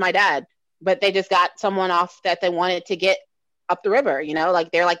well it was my dad. But they just got someone off that they wanted to get up the river, you know,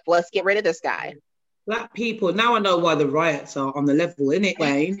 like they're like, let's get rid of this guy. Black people, now I know why the riots are on the level, innit,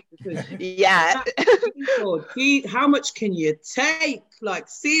 Wayne? Yeah. People, how much can you take? Like,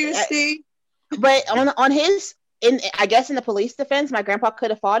 seriously? But on his, I guess in the police defense, my grandpa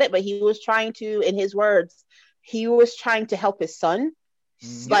could have fought it, but he was trying to, in his words, he was trying to help his son.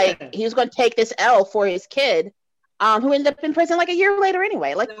 Like, he was going to take this L for his kid, who ended up in prison like a year later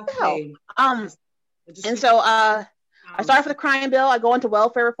anyway. Like, what the hell? And so, I started with the crime bill. I go into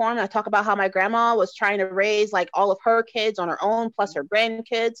welfare reform, and I talk about how my grandma was trying to raise like all of her kids on her own, plus her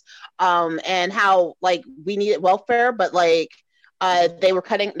grandkids, and how like we needed welfare, but like they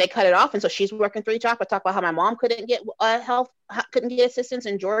cut it off, and so she's working 3 jobs. I talk about how my mom couldn't get couldn't get assistance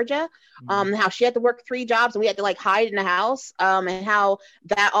in Georgia, how she had to work 3 jobs, and we had to like hide in the house, and how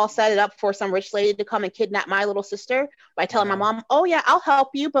that all set it up for some rich lady to come and kidnap my little sister by telling my mom, "Oh yeah, I'll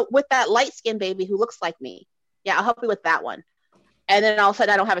help you, but with that light-skinned baby who looks like me. Yeah, I'll help you with that one." And then all of a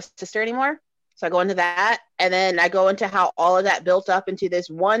sudden I don't have a sister anymore. So I go into that. And then I go into how all of that built up into this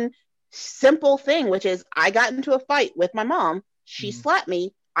one simple thing, which is I got into a fight with my mom. She slapped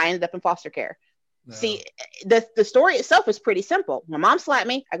me. I ended up in foster care. No. See, the story itself is pretty simple. My mom slapped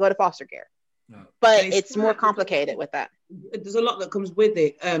me. I go to foster care. No. But it's more complicated with that. There's a lot that comes with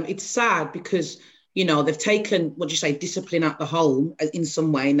it. It's sad because, you know, they've taken, discipline out the home in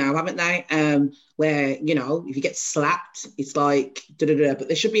some way now, haven't they? Where, you know, if you get slapped, it's like, but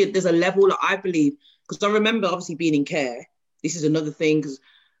there's a level that I believe, because I remember obviously being in care. This is another thing, because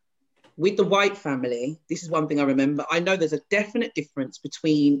with the white family, this is one thing I remember. I know there's a definite difference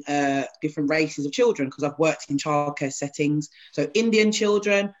between different races of children, because I've worked in childcare settings. So Indian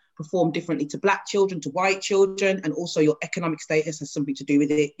children perform differently to black children, to white children, and also your economic status has something to do with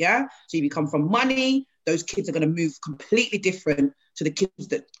it, yeah? So if you come from money, those kids are going to move completely different to the kids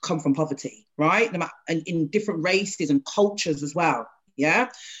that come from poverty, right? And in different races and cultures as well, yeah?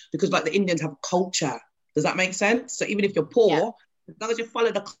 Because like the Indians have a culture. Does that make sense? So even if you're poor, as long as you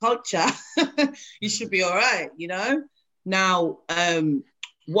follow the culture, you should be all right, you know? Now,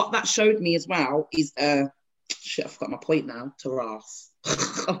 what that showed me as well is, shit, I forgot my point now, Taras.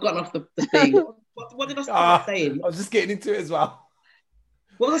 I've gone off the thing. What did I start saying? I was just getting into it as well.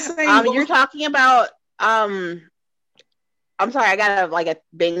 What was I saying? You're talking about, I'm sorry, I got a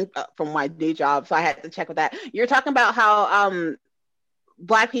bing from my new job, so I had to check with that. You're talking about how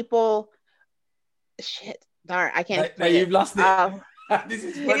Black people, shit, darn, I can't. No, you've lost it. This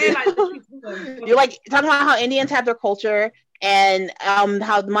is funny. You're like talking about how Indians have their culture, and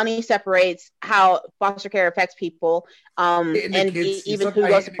how money separates how foster care affects people, and even who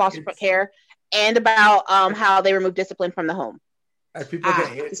goes to foster care, and about how they remove discipline from the home. As people get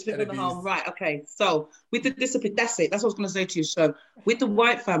hit discipline from the home, right? Okay, so with the discipline, that's it. That's what I was going to say to you. So with the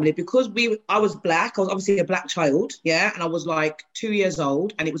white family, because I was black, I was obviously a black child, yeah, and I was like 2 years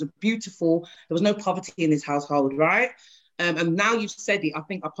old, and it was there was no poverty in this household, right? And now you've said it, I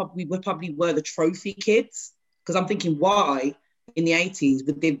think we probably were the trophy kids. Because I'm thinking, why in the 80s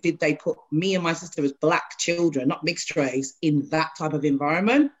did they put me and my sister as black children, not mixed race, in that type of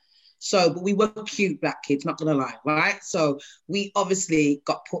environment? So, but we were cute black kids, not gonna lie, right? So we obviously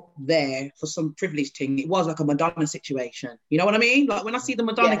got put there for some privileged thing. It was like a Madonna situation. You know what I mean? Like when I see the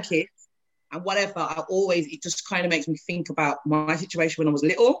Madonna kids and whatever, it just kind of makes me think about my situation when I was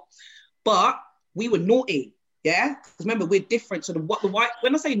little. But we were naughty, yeah? Because remember, we're different. So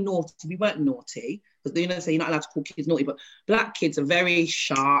when I say naughty, we weren't naughty. Because you know, say you're not allowed to call kids naughty, but black kids are very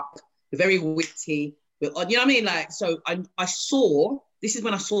sharp, they're very witty. You know what I mean? Like, so this is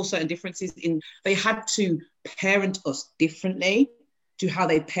when I saw certain differences they had to parent us differently to how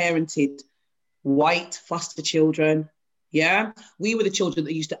they parented white foster children. Yeah, we were the children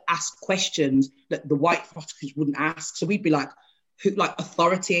that used to ask questions that the white foster kids wouldn't ask. So we'd be like, who, like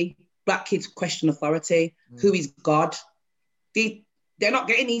authority. Black kids question authority. Who is God? They're not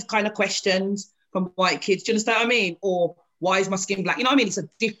getting these kind of questions from white kids. Do you understand what I mean? Or why is my skin black? You know what I mean? It's a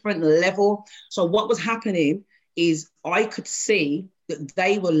different level. So what was happening is I could see that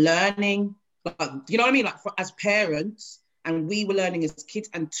they were learning, like, you know what I mean? Like as parents, and we were learning as kids,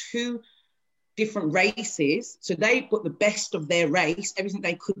 and two different races. So they put the best of their race, everything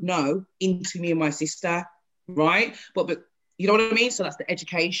they could know, into me and my sister, right? But you know what I mean? So that's the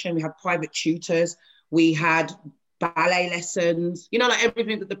education. We had private tutors. We had ballet lessons, you know, like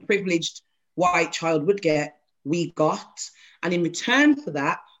everything that the privileged white child would get, we got. And in return for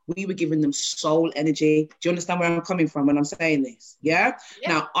that, we were giving them soul energy. Do you understand where I'm coming from when I'm saying this? Yeah?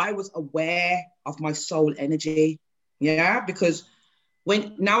 Now, I was aware of my soul energy, yeah? Because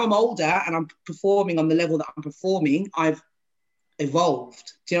now I'm older and I'm performing on the level that I'm performing, I've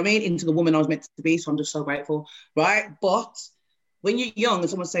evolved, do you know what I mean? Into the woman I was meant to be. So I'm just so grateful, right? But when you're young and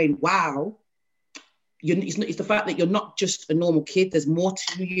someone's saying, wow, it's the fact that you're not just a normal kid, there's more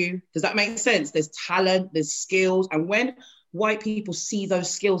to you. Does that make sense? There's talent, there's skills. And when white people see those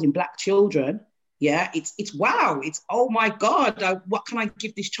skills in black children, yeah, it's wow, it's, oh my God, what can I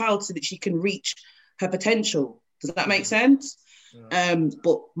give this child so that she can reach her potential? Does that make sense? Yeah.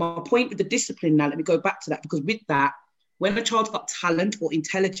 But my point with the discipline now, let me go back to that, because with that, when a child's got talent or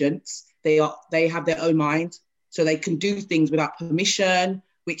intelligence, they have their own mind, so they can do things without permission,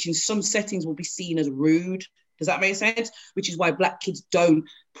 which in some settings will be seen as rude. Does that make sense? Which is why black kids don't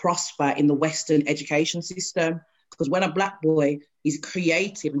prosper in the Western education system. Because when a black boy is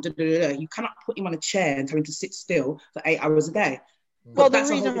creative and you cannot put him on a chair and tell him to sit still for 8 hours a day. Well, the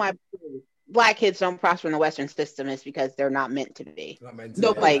reason why black kids don't prosper in the Western system is because they're not meant to be.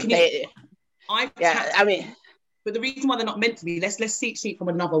 No, like I mean, but the reason why they're not meant to be, let's see it from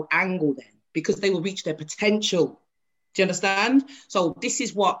another angle then, because they will reach their potential. Do you understand? So this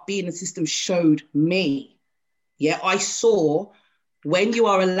is what being in the system showed me. Yeah, I saw when you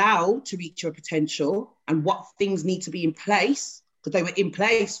are allowed to reach your potential and what things need to be in place, because they were in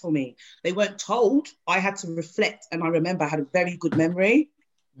place for me. They weren't told. I had to reflect, and I remember I had a very good memory,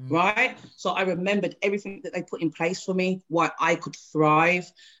 right? So I remembered everything that they put in place for me, why I could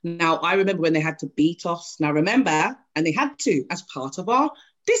thrive. Now, I remember when they had to beat us. Now, remember, and they had to, as part of our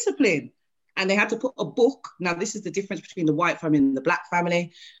discipline. And they had to put a book. Now, this is the difference between the white family and the black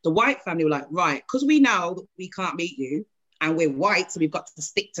family. The white family were like, right, because we know that we can't beat you and we're white, so we've got to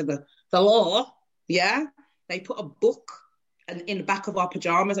stick to the law, yeah? They put a book in the back of our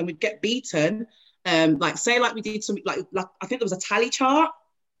pajamas and we'd get beaten. Like, say like we did something, like I think there was a tally chart.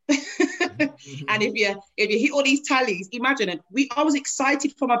 And if you hit all these tallies, imagine it. I was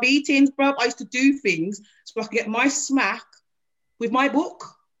excited for my beatings, bro. I used to do things so I could get my smack with my book.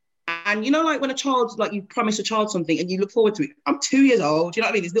 And you know, like when a child, like you promise a child something and you look forward to it. I'm 2 years old, you know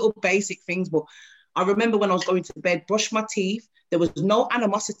what I mean? These little basic things. But I remember when I was going to bed, brush my teeth. There was no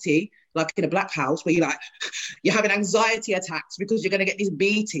animosity like in a black house where you're having anxiety attacks because you're going to get this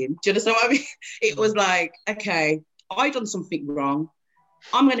beating. Do you understand what I mean? It was like, okay, I done something wrong.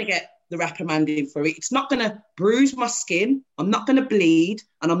 I'm going to get the reprimanding for it. It's not going to bruise my skin. I'm not going to bleed,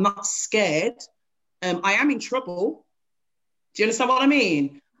 and I'm not scared. I am in trouble. Do you understand what I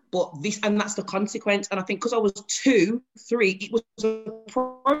mean? But that's the consequence. And I think because I was 2, 3, it was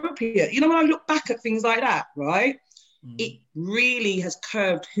appropriate. You know, when I look back at things like that, right? It really has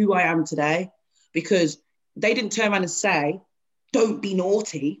curved who I am today, because they didn't turn around and say, don't be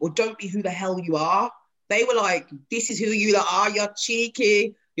naughty or don't be who the hell you are. They were like, this is who you are. You're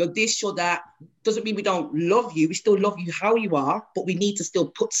cheeky. You're this, you're that. Doesn't mean we don't love you. We still love you how you are, but we need to still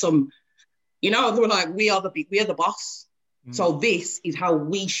put some, you know, they were like, we are the boss. So this is how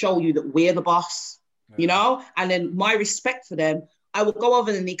we show you that we're the boss, you know? And then my respect for them, I will go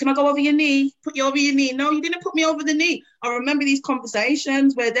over the knee. Can I go over your knee? Put you over your knee. No, you didn't put me over the knee. I remember these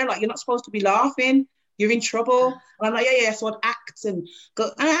conversations where they're like, you're not supposed to be laughing. You're in trouble. And I'm like, yeah. So I'd act and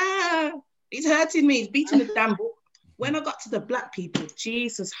go, it's hurting me. It's beating the damn book. When I got to the black people,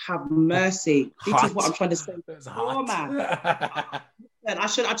 Jesus have mercy. This is what I'm trying to say. Oh, man. I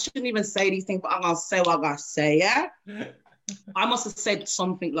shouldn't even say these things, but I'm going to say what I got to say, yeah? I must have said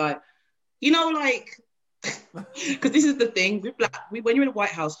something like, you know, like, because this is the thing, when you're in a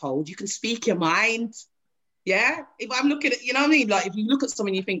white household, you can speak your mind, yeah? If I'm looking at, you know what I mean? Like, if you look at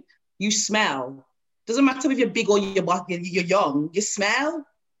someone, you think, you smell. Doesn't matter if you're big or you're young, you smell,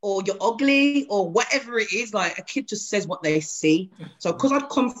 or you're ugly, or whatever it is. Like, a kid just says what they see. So because I'd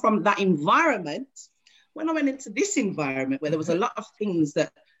come from that environment, when I went into this environment where there was a lot of things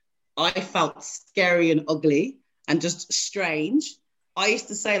that I felt scary and ugly and just strange, I used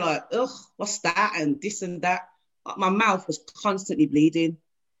to say like, ugh, what's that? And this and that. My mouth was constantly bleeding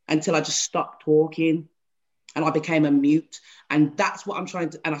until I just stopped talking and I became a mute. And that's what I'm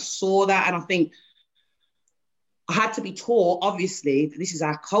trying to, and I saw that and I think I had to be taught, obviously, that this is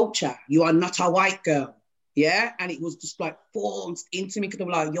our culture. You are not a white girl. Yeah. And it was just like formed into me because they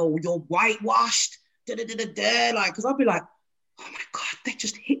were like, yo, you're whitewashed. Like, because I'd be like, oh my God, they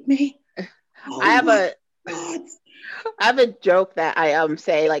just hit me. Oh, I have a joke that I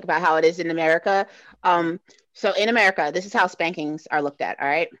say like about how it is in America. So in America, this is how spankings are looked at. All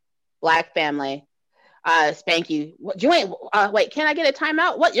right, Black family, spank you. You ain't. Wait, can I get a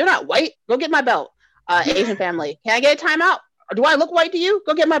timeout? What? You're not white? Go get my belt. Asian family, can I get a timeout? Do I look white to you?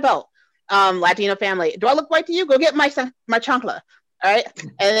 Go get my belt. Latino family, do I look white to you? Go get my chancla. All right.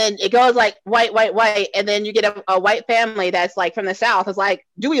 And then it goes like white. And then you get a white family that's like from the South. It's like,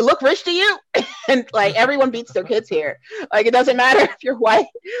 do we look rich to you? And like everyone beats their kids here. Like it doesn't matter if you're white.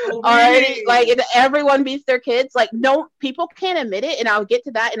 Already, like everyone beats their kids. Like no, people can't admit it. And I'll get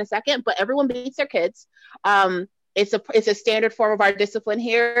to that in a second, but everyone beats their kids. It's a standard form of our discipline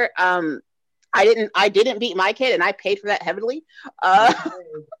here. I didn't beat my kid, and I paid for that heavily.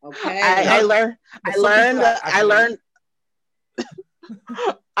 Okay.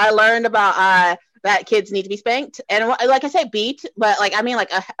 I learned about that kids need to be spanked, and like I say, beat, but like I mean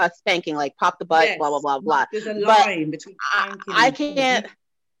like a spanking, like pop the butt, yes. Blah blah blah blah. There's a line between I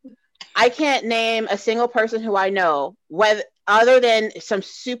can't name a single person who I know, whether other than some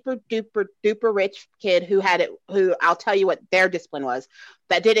super duper rich kid who I'll tell you what their discipline was,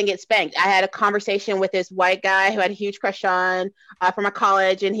 that didn't get spanked. I had a conversation with this white guy who had a huge crush on from a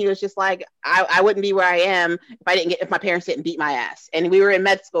college, and he was just like, I wouldn't be where I am if my parents didn't beat my ass. And we were in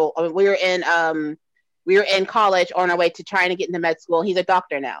med school. We were in college on our way to trying to get into med school. He's a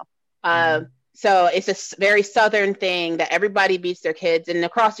doctor now. So it's a very Southern thing that everybody beats their kids, and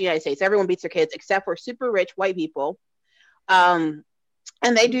across the United States, everyone beats their kids except for super rich white people. And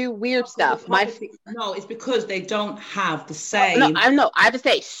they do weird stuff. No, it's because they don't have the same. No, I have to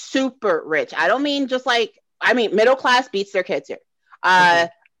say super rich. I don't mean just like, I mean middle class beats their kids here.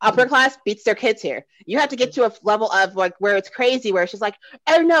 Upper class beats their kids here. You have to get to a level of like where it's crazy, where it's just like,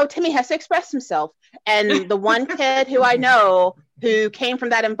 oh no, Timmy has to express himself. And the one kid who I know who came from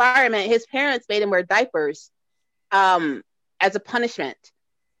that environment, his parents made him wear diapers as a punishment.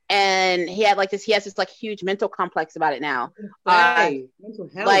 And he has this like huge mental complex about it now. Mental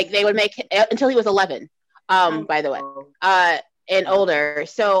health. Like they would make until he was 11, by the way, and older.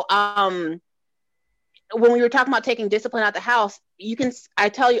 So when we were talking about taking discipline out the house, I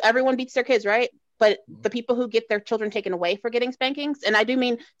tell you, everyone beats their kids, right? But the people who get their children taken away for getting spankings, and I do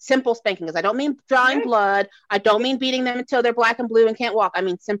mean simple spankings. I don't mean drawing blood. I don't mean beating them until they're black and blue and can't walk. I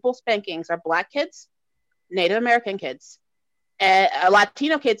mean simple spankings are Black kids, Native American kids, and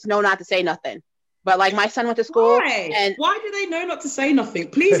Latino kids know not to say nothing. But like my son went to school, and why do they know not to say nothing?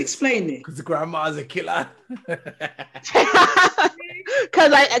 Please explain it. Because the grandma's a killer.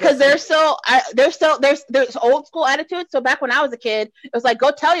 Because there's old school attitude. So back when I was a kid, it was like, go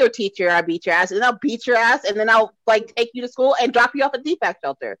tell your teacher I beat your ass, and then I'll beat your ass, and then I'll like take you to school and drop you off at DFAC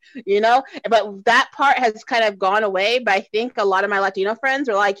shelter, you know. But that part has kind of gone away. But I think a lot of my Latino friends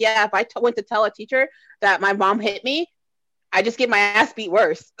are like, yeah, if I went to tell a teacher that my mom hit me, I just get my ass beat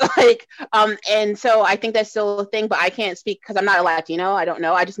worse. And so I think that's still a thing, but I can't speak because I'm not a Latino. I don't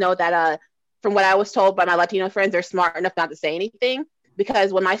know. I just know that from what I was told by my Latino friends, they're smart enough not to say anything.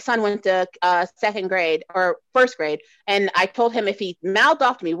 Because when my son went to second grade or first grade, and I told him if he mouthed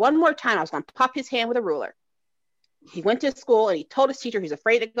off to me one more time, I was going to pop his hand with a ruler. He went to school and he told his teacher he's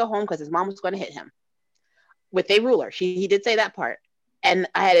afraid to go home because his mom was going to hit him with a ruler. He did say that part. And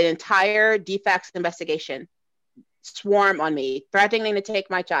I had an entire DFACS investigation swarm on me, threatening to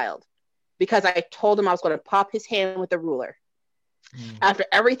take my child because I told him I was going to pop his hand with a ruler. After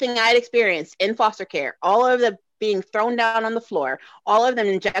everything I had experienced in foster care, all of them being thrown down on the floor, all of them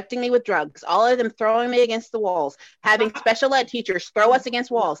injecting me with drugs, all of them throwing me against the walls, having special ed teachers throw us against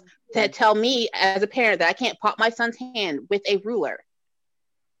walls to tell me as a parent that I can't pop my son's hand with a ruler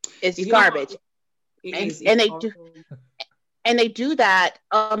is garbage. And they do that.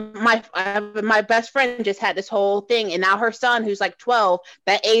 My best friend just had this whole thing, and now her son, who's like 12,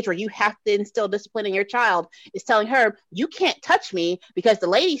 that age where you have to instill discipline in your child, is telling her, you can't touch me because the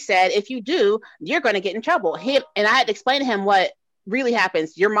lady said if you do, you're going to get in trouble. And I had to explain to him what really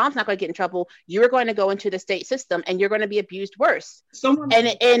happens. Your mom's not going to get in trouble. You're going to go into the state system and you're going to be abused worse.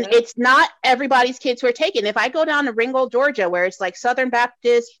 And it's not everybody's kids who are taken. If I go down to Ringgold, Georgia, where it's like Southern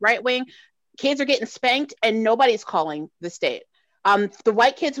Baptist, right wing, kids are getting spanked and nobody's calling the state. The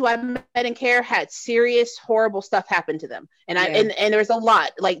white kids who I met in care had serious, horrible stuff happen to them. And and there's a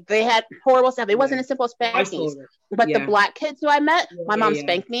lot, like they had horrible stuff. It wasn't as simple as spankings, but the black kids who I met, my mom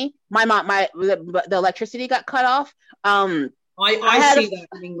spanked me. My mom, the electricity got cut off. I see that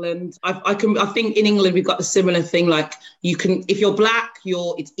in England. I think in England we've got a similar thing. Like you can, if you're black,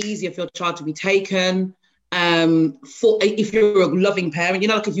 it's easier for your child to be taken. If you're a loving parent,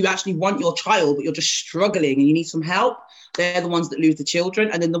 like if you actually want your child but you're just struggling and you need some help, they're the ones that lose the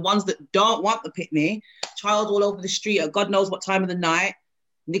children. And then the ones that don't want the pitney, child all over the street at God knows what time of the night,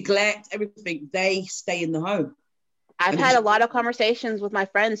 neglect, everything, they stay in the home. I've had a lot of conversations with my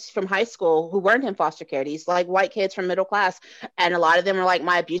friends from high school who weren't in foster care. These like white kids from middle class. And a lot of them are like,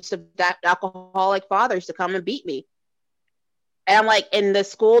 my abusive alcoholic father used to come and beat me. And I'm like, and the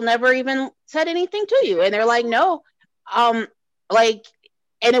school never even said anything to you. And they're like, no.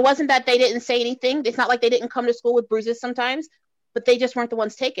 And it wasn't that they didn't say anything. It's not like they didn't come to school with bruises sometimes, but they just weren't the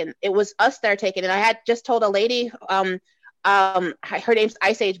ones taken. It was us that are taken. And I had just told a lady, her name's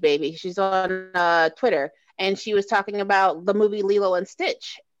Ice Age Baby. She's on Twitter. And she was talking about the movie Lilo and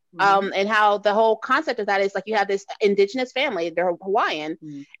Stitch. And how the whole concept of that is like you have this indigenous family, they're Hawaiian,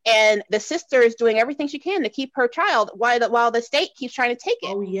 and the sister is doing everything she can to keep her child while the state keeps trying to take it.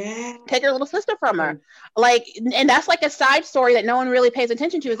 Oh yeah, take her little sister from her. Like, and that's like a side story that no one really pays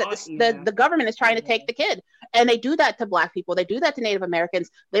attention to, is that the government is trying to take the kid, and they do that to Black people, they do that to Native Americans.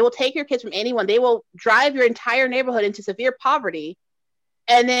 They will take your kids from anyone. They will drive your entire neighborhood into severe poverty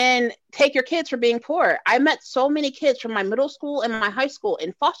and then take your kids for being poor. I met so many kids from my middle school and my high school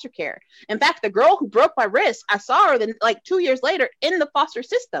in foster care. In fact, the girl who broke my wrist, I saw her then like 2 years later in the foster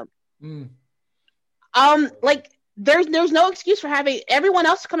system. Like there's no excuse for having everyone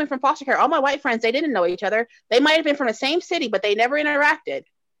else coming from foster care. All my white friends, they didn't know each other. They might have been from the same city, but they never interacted.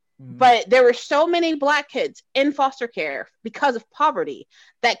 But there were so many Black kids in foster care because of poverty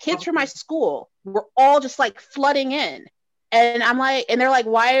that kids from my school were all just like flooding in. And I'm like, and they're like,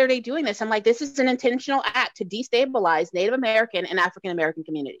 why are they doing this? I'm like, this is an intentional act to destabilize Native American and African American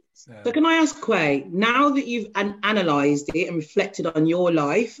communities. So can I ask, Quay, now that you've analysed it and reflected on your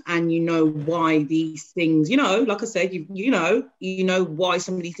life and you know why these things, like I said, you know why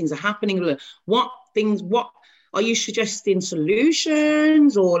some of these things are happening, what are you suggesting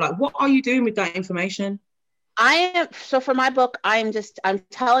solutions, or like what are you doing with that information? So for my book, I'm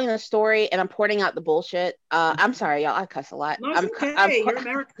telling the story and I'm pointing out the bullshit. I'm sorry, y'all, I cuss a lot. No, it's okay. You're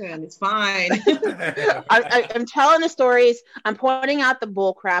American. It's fine. I'm telling the stories. I'm pointing out the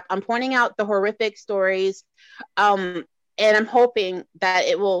bull crap. I'm pointing out the horrific stories. And I'm hoping that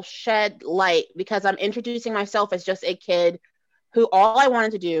it will shed light, because I'm introducing myself as just a kid who all I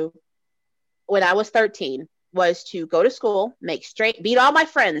wanted to do when I was 13 was to go to school, beat all my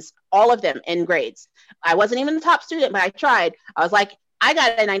friends, all of them in grades. I wasn't even the top student, but I tried. I was like, I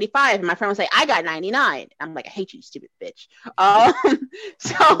got a 95, and my friend would say, I got 99. I'm like, I hate you, stupid bitch.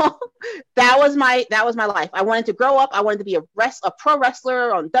 So that was my life. I wanted to grow up. I wanted to be a pro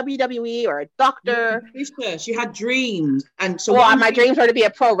wrestler on WWE or a doctor. She had dreams, and so my dreams were to be a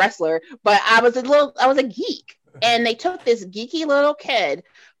pro wrestler, but I was a geek, and they took this geeky little kid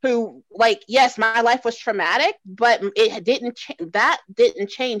who, like, yes, my life was traumatic, but it didn't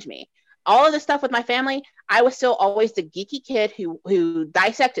change me. All of the stuff with my family, I was still always the geeky kid who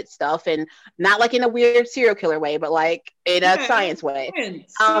dissected stuff, and not like in a weird serial killer way, but like in a science way.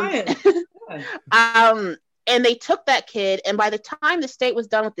 Science. And they took that kid, and by the time the state was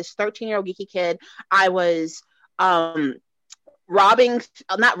done with this 13-year-old geeky kid, I was not robbing,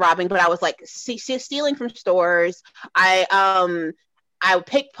 but I was like stealing from stores. I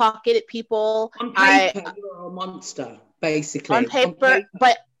pickpocketed people. On paper, you were a monster, basically. On paper,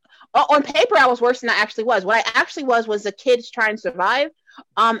 but on paper, I was worse than I actually was. What I actually was a kid trying to survive.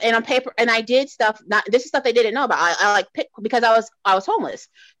 And on paper, and I did stuff. This is stuff they didn't know about. I because I was homeless,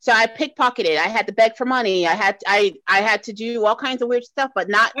 so I pickpocketed. I had to beg for money. I had to do all kinds of weird stuff, but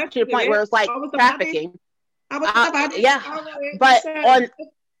not to the point where it was like trafficking. But in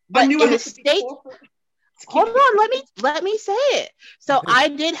the state. Hold on, let me say it. So I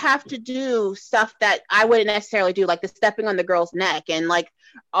did have to do stuff that I wouldn't necessarily do, like the stepping on the girl's neck and like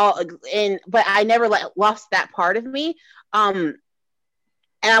but I never lost that part of me. And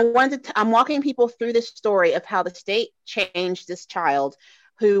I'm walking people through this story of how the state changed this child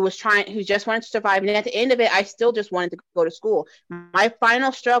who just wanted to survive. And at the end of it, I still just wanted to go to school. My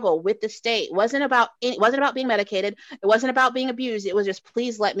final struggle with the state wasn't about being medicated. It wasn't about being abused. It was just,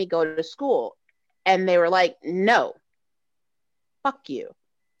 please let me go to school. And they were like, no, fuck you.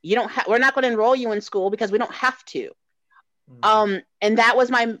 We're not going to enroll you in school because we don't have to. And that was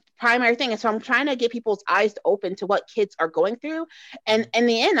my primary thing. And so I'm trying to get people's eyes open to what kids are going through. And in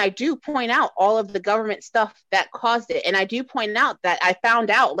the end, I do point out all of the government stuff that caused it. And I do point out that I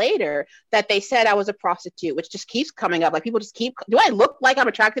found out later that they said I was a prostitute, which just keeps coming up. Like, people just keep, do I look like I'm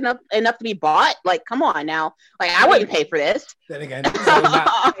attractive enough to be bought? Like, come on now. Like, I wouldn't pay for this. Then again, so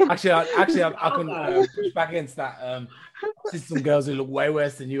I can push back against that. Some girls who look way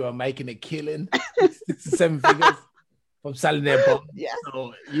worse than you are making a killing, 6 to 7 figures from selling their body. Yeah.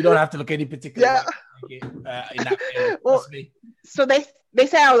 So you don't have to look any particular in that area. Well, so they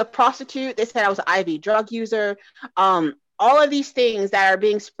said I was a prostitute. They said I was an IV drug user. All of these things that are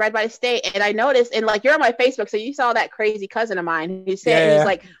being spread by the state. And I noticed, and like, you're on my Facebook, so you saw that crazy cousin of mine who said, he's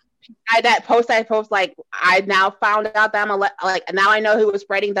like, I post, like, I now found out that now I know who was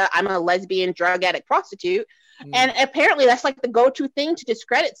spreading that I'm a lesbian drug addict prostitute. And apparently that's like the go-to thing to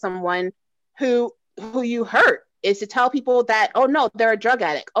discredit someone who you hurt, is to tell people that, oh no, they're a drug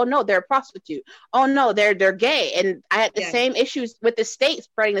addict. Oh no, they're a prostitute. Oh no, they're gay. And I had the same issues with the state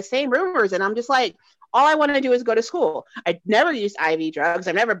spreading the same rumors. And I'm just like, all I want to do is go to school. I never used IV drugs.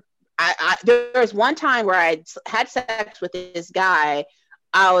 There was one time where I had sex with this guy.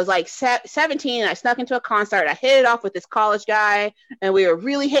 I was like 17. I snuck into a concert. I hit it off with this college guy, and we were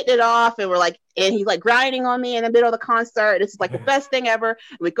really hitting it off. And and he's like grinding on me in the middle of the concert. This is like the best thing ever.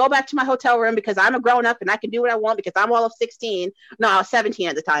 And we go back to my hotel room because I'm a grown up and I can do what I want because I'm all of 16. No, I was 17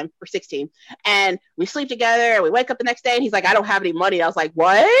 at the time, or 16. And we sleep together. And we wake up the next day, and he's like, I don't have any money. I was like,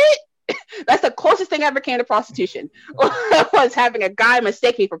 what? That's the closest thing I ever came to prostitution. Was having a guy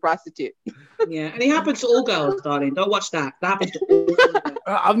mistake me for prostitute. Yeah, and it happens to all girls, darling. Don't watch that. That happens to all girls.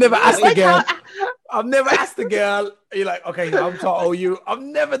 I've never asked a girl. I've never asked a girl. You're like, okay, I'm to owe you. I've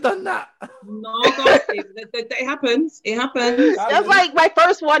never done that. No, guys, it happens. It happens. That's like my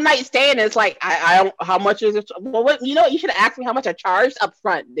first one night stand. It's like, I don't. How much is it? Well, you should have asked me how much I charged up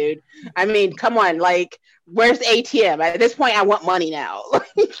front, dude. I mean, come on. Like, where's the ATM? At this point, I want money now.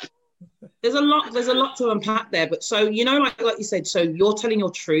 There's a lot to unpack there, but so, like you said, so you're telling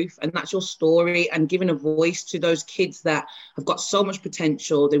your truth, and that's your story, and giving a voice to those kids that have got so much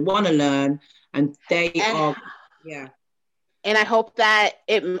potential. They want to learn, and and I hope that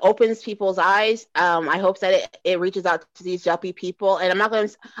it opens people's eyes. I hope that it reaches out to these yuppie people, and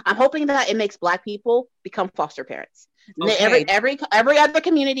I'm hoping that it makes Black people become foster parents. Okay. Every other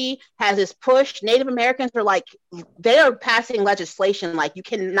community has this push. Native Americans are like, they are passing legislation like, you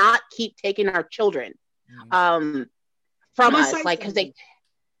cannot keep taking our children from us, like, because they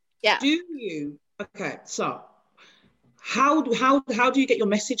do you okay so how do you get your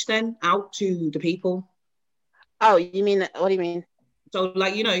message then out to the people? Oh, you mean, what do you mean? So,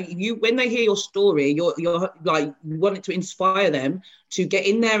 like, you when they hear your story, you're like, you want it to inspire them to get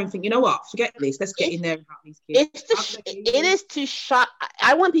in there and think, you know what, forget this, let's get in there and help these kids. It is to shock.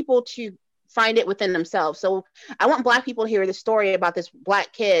 I want people to find it within themselves. So I want Black people to hear the story about this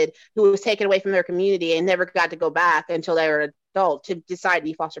Black kid who was taken away from their community and never got to go back until they were adult to decide to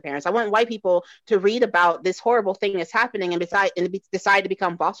be foster parents. I want white people to read about this horrible thing that's happening and decide to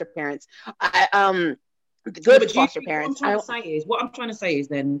become foster parents. Good foster parents. What I'm trying to say is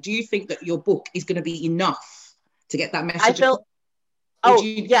then, do you think that your book is going to be enough to get that message?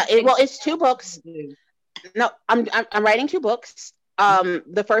 It's 2 books. No, I'm writing 2 books.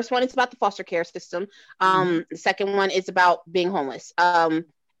 The first one is about the foster care system. The second one is about being homeless.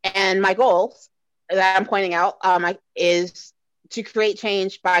 And my goals that I'm pointing out is to create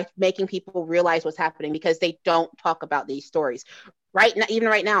change by making people realize what's happening, because they don't talk about these stories. Even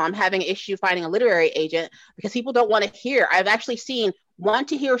right now, I'm having an issue finding a literary agent because people don't want to hear. I've actually want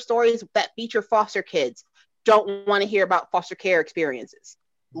to hear stories that feature foster kids, don't want to hear about foster care experiences.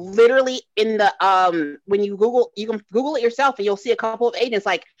 Literally in the, when you can Google it yourself and you'll see a couple of agents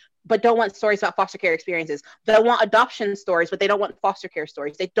but don't want stories about foster care experiences. They want adoption stories, but they don't want foster care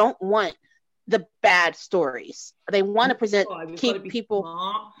stories. They don't want the bad stories. They want to present, keep people.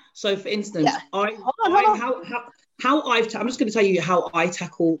 Smart. So for instance, I'm just going to tell you how I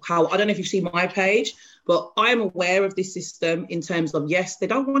tackle, I don't know if you've seen my page, but I am aware of this system in terms of, yes, they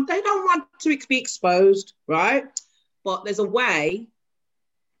don't want to be exposed, right? But there's a way,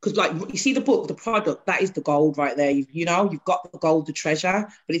 because like, you see the book, the product, that is the gold right there. You've got the gold, the treasure,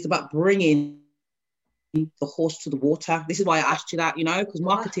 but it's about bringing the horse to the water. This is why I asked you that, because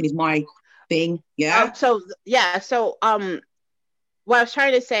marketing is my thing. Yeah. So what I was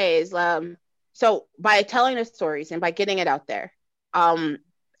trying to say is, so by telling the stories and by getting it out there,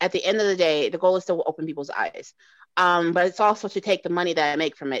 at the end of the day, the goal is to open people's eyes. But it's also to take the money that I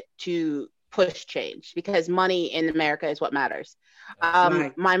make from it to push change, because money in America is what matters.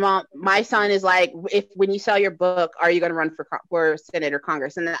 Right. My son is like, when you sell your book, are you going to run for Senate or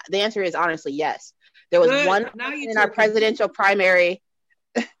Congress? And the answer is honestly yes. There was Good. one Now in our presidential primary.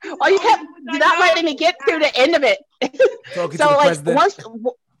 Oh, you kept not letting me get through the end of it. So like not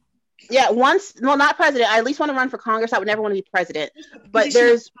president. I at least want to run for Congress. I would never want to be president. But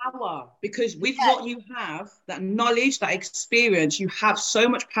there's power, because with what you have, that knowledge, that experience, you have so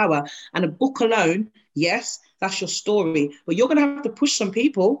much power. And a book alone, yes, that's your story. But you're gonna have to push some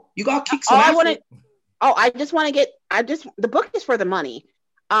people. You gotta kick some ass. The book is for the money.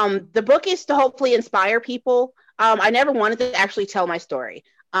 The book is to hopefully inspire people. I never wanted to actually tell my story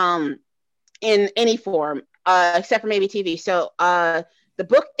in any form, except for maybe TV. So the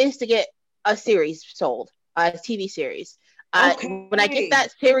book is to get a series sold, a TV series. When I get that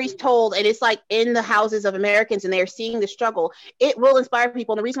series told, and it's like in the houses of Americans and they're seeing the struggle, it will inspire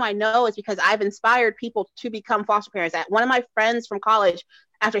people. And the reason why I know is because I've inspired people to become foster parents. One of my friends from college,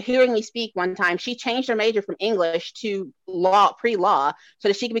 after hearing me speak one time, she changed her major from English to pre-law, so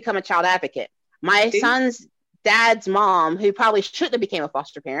that she can become a child advocate. My son's dad's mom, who probably shouldn't have became a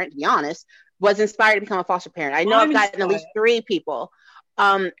foster parent, to be honest, was inspired to become a foster parent. I know I've gotten at least 3 people.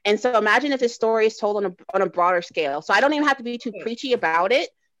 And so imagine if this story is told on a broader scale. So I don't even have to be too preachy about it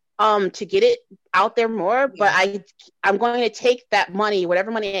to get it out there more. But I'm going to take that money, whatever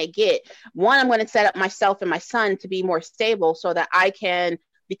money I get. One, I'm going to set up myself and my son to be more stable so that I can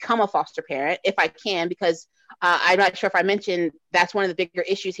become a foster parent if I can, because I'm not sure if I mentioned that's one of the bigger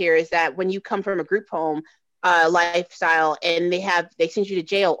issues here, is that when you come from a group home lifestyle and they send you to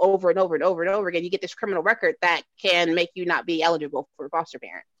jail over and over and over and over again, you get this criminal record that can make you not be eligible for a foster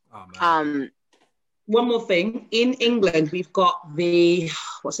parent. One more thing, in England we've got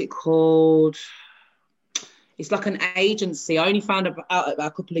what's it called, it's like an agency. I only found out about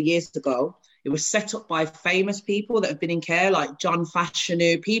a couple of years ago. It was set up by famous people that have been in care, like John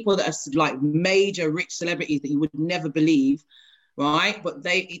Fashanu, people that are like major rich celebrities that you would never believe, right? But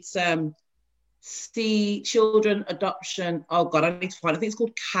it's children adoption. Oh God, I need to find it. I think it's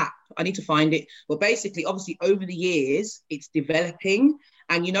called CAP. I need to find it. But basically, obviously, over the years, it's developing.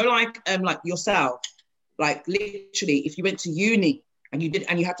 And you know, like yourself, like literally, if you went to uni and you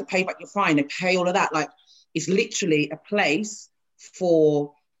had to pay back your fine and pay all of that, like it's literally a place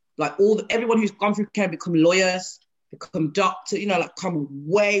for like everyone who's gone through care, become lawyers, become doctors, you know, like come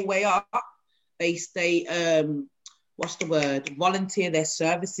way, way up. They volunteer their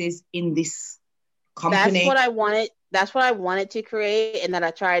services in this company. That's what I wanted to create, and that I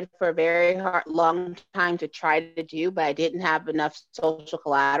tried for a very long time to try to do, but I didn't have enough social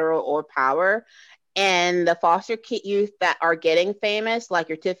collateral or power. And the foster kid youth that are getting famous, like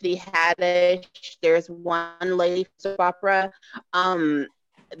your Tiffany Haddish, there's one lady from soap opera,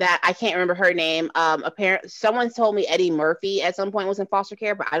 that I can't remember her name. Apparently, someone told me Eddie Murphy at some point was in foster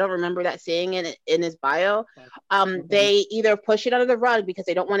care, but I don't remember that seeing it in his bio. They either push it under the rug because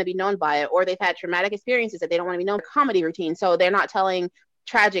they don't want to be known by it, or they've had traumatic experiences that they don't want to be known. Comedy routine, so they're not telling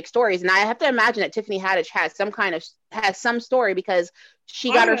tragic stories. And I have to imagine that Tiffany Haddish has some story, because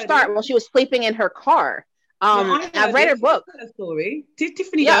she got her start while she was sleeping in her car. I've read her book. Story.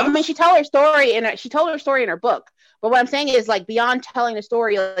 Tiffany. Yeah, I mean, she told her story in her book. But what I'm saying is, like, beyond telling the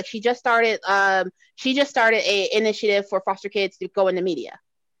story, like she just started a initiative for foster kids to go into media,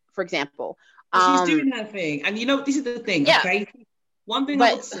 for example. She's doing her thing, and you know, this is the thing. Yeah. Okay, one thing.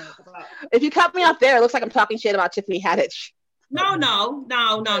 But if you cut me off there, it looks like I'm talking shit about Tiffany Haddish. No. Oh,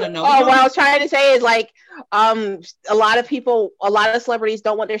 what I was trying to say is, like, a lot of celebrities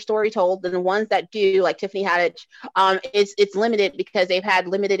don't want their story told, and the ones that do, like Tiffany Haddish, it's limited because they've had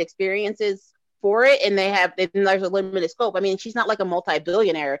limited experiences for it, and there's a limited scope. I mean, she's not like a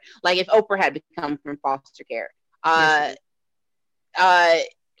multi-billionaire, like if Oprah had become from foster care.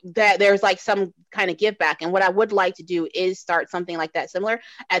 That there's like some kind of give back. And what I would like to do is start something like that similar.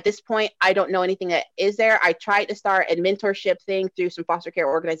 At this point, I don't know anything that is there. I tried to start a mentorship thing through some foster care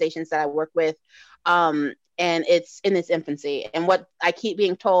organizations that I work with. And it's in its infancy. And what I keep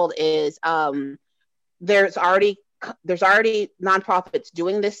being told is there's already nonprofits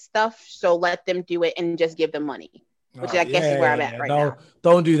doing this stuff. So let them do it and just give them money, which I guess is where I'm at right now.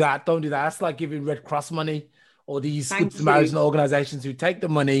 Don't do that. That's like giving Red Cross money. Or these Good Samaritan organizations who take the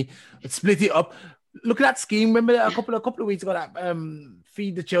money and split it up. Look at that scheme. Remember a couple of weeks ago, that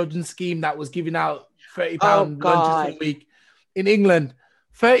Feed the Children scheme that was giving out £30 lunches a week in England.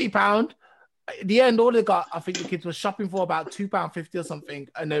 £30. At the end, all they got, I think the kids were shopping for about £2.50 or something,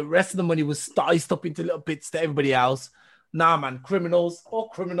 and the rest of the money was diced up into little bits to everybody else. Nah, man, criminals.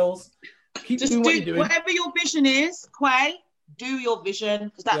 Keep just doing what you're doing. Whatever your vision is, Quay, do your vision,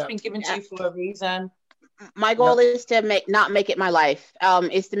 because that's been given to you for a reason. My goal is to not make it my life.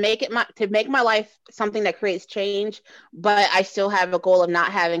 Is to make my life something that creates change, but I still have a goal of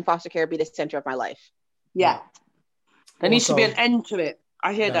not having foster care be the center of my life. Yeah. There needs to be an end to it.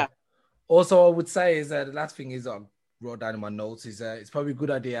 I hear that. Also, I would say is that the last thing is I wrote down in my notes is it's probably a good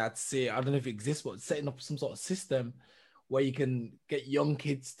idea to see, I don't know if it exists, but setting up some sort of system where you can get young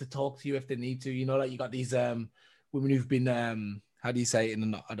kids to talk to you if they need to. You know, like you got these women who've been how do you say it?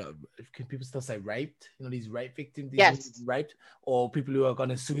 Can people still say raped? You know, these rape victims, raped, or people who are going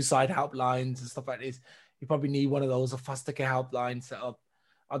to suicide helplines and stuff like this. You probably need one of those, a foster care helpline set up.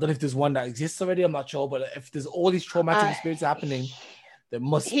 I don't know if there's one that exists already. I'm not sure, but if there's all these traumatic experiences happening, there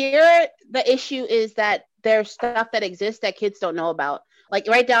must. Here, the issue is that there's stuff that exists that kids don't know about. Like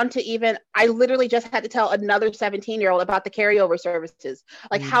right down to even, I literally just had to tell another 17-year-old about the carryover services.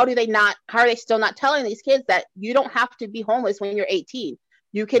 Like, how are they still not telling these kids that you don't have to be homeless when you're 18?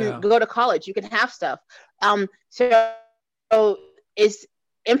 You can go to college, you can have stuff. So is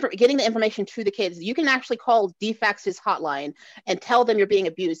getting the information to the kids. You can actually call DFACS's hotline and tell them you're being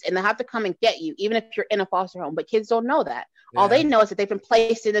abused, and they'll have to come and get you, even if you're in a foster home. But kids don't know that. All they know is that they've been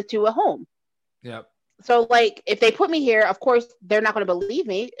placed into a home. Yeah. So, like, if they put me here, of course, they're not going to believe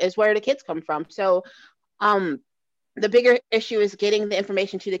me, is where the kids come from. So, the bigger issue is getting the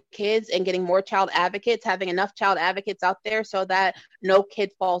information to the kids and getting more child advocates, having enough child advocates out there so that no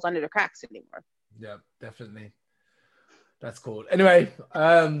kid falls under the cracks anymore. Yeah, definitely. That's cool. Anyway,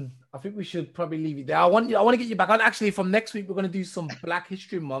 I think we should probably leave it there. I want to get you back on. Actually, from next week, we're going to do some Black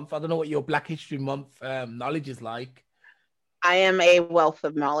History Month. I don't know what your Black History Month knowledge is like. I am a wealth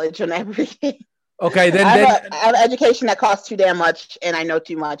of knowledge on everything. Okay, then I have an education that costs too damn much, and I know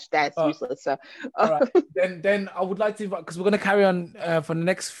too much. That's useless. So, all right. Then I would like to, because we're going to carry on for the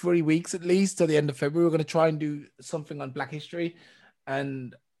next 3 weeks at least till the end of February. We're going to try and do something on Black history,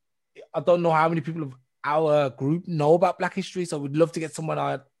 and I don't know how many people of our group know about Black history, so we'd love to get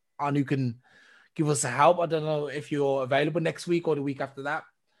someone on who can give us a help. I don't know if you're available next week or the week after that,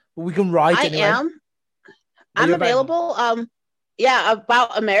 but we can write. I'm available. Yeah,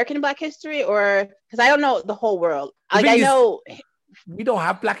 about American Black history, or because I don't know the whole world. Like, I know we don't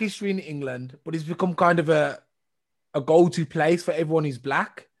have Black history in England, but it's become kind of a go-to place for everyone who's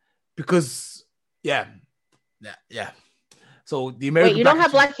Black, because yeah. So the American. Wait, you don't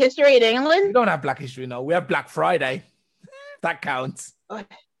have Black history in England? We don't have Black history. No, we have Black Friday. That counts.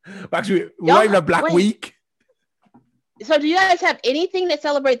 Actually, we don't even have Black Week. So, do you guys have anything that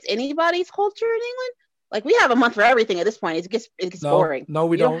celebrates anybody's culture in England? Like, we have a month for everything at this point. It gets boring. No,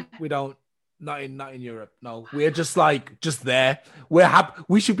 we don't. We don't. Not in Europe. No, we're just there. We're happy.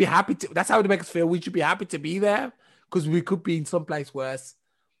 We should be happy to. That's how it makes us feel. We should be happy to be there, because we could be in someplace worse.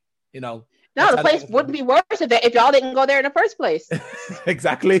 You know. No, the place wouldn't be worse if y'all didn't go there in the first place.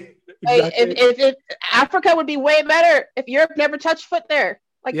 Exactly. Like, if Africa would be way better if Europe never touched foot there.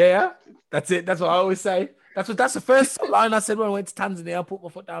 Like, yeah, that's it. That's what I always say. That's the first line I said when I went to Tanzania. I put my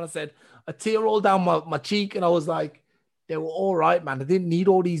foot down and said, a tear rolled down my cheek, and I was like, they were all right, man. They didn't need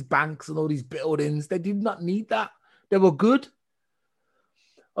all these banks and all these buildings. They did not need that. They were good.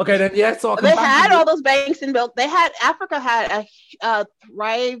 Okay, then so they had all those banks and built. Africa had a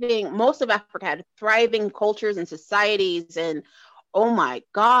thriving. Most of Africa had thriving cultures and societies, and oh my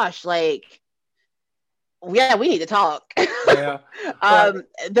gosh, like, yeah, we need to talk. Yeah.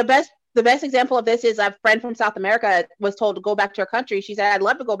 The best example of this is a friend from South America was told to go back to her country. She said, I'd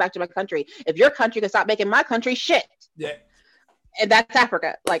love to go back to my country. If your country could stop making my country shit. Yeah. And that's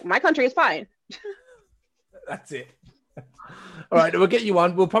Africa. Like, my country is fine. That's it. All right, we'll get you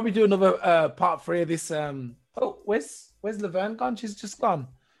on. We'll probably do another part 3 of this. Where's Laverne gone? She's just gone.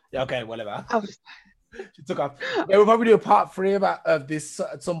 Yeah, okay, whatever. She took off. Yeah, we'll probably do a part 3 of this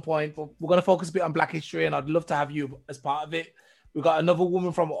at some point. But we're going to focus a bit on Black history, and I'd love to have you as part of it. We've got another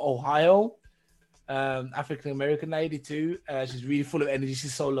woman from Ohio, African-American lady too. She's really full of energy.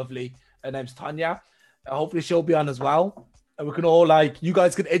 She's so lovely. Her name's Tanya. Hopefully she'll be on as well. And we can all, you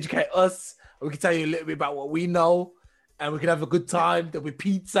guys can educate us. And we can tell you a little bit about what we know. And we can have a good time. There'll be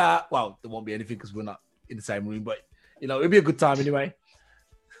pizza. Well, there won't be anything because we're not in the same room. But, it'll be a good time anyway.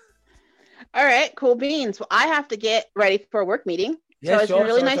 All right, cool beans. Well, I have to get ready for a work meeting. So it's been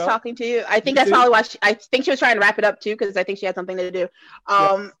really nice talking to you. I think that's probably why I think she was trying to wrap it up too, because I think she had something to do.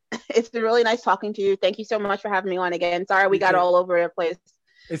 It's been really nice talking to you. Thank you so much for having me on again. Sorry we got all over the place.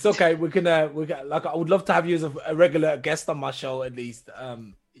 It's okay. We can I would love to have you as a regular guest on my show at least.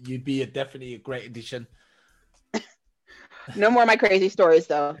 You'd be definitely a great addition. No more of my crazy stories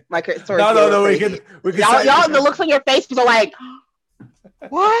though. Stories. No. We can. Y'all the looks on your faces are like,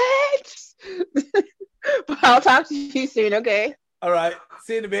 what? But I'll talk to you soon, okay? All right.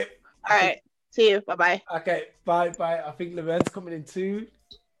 See you in a bit. All right. See you. Bye-bye. Okay. Bye. I think Laverne's coming in too.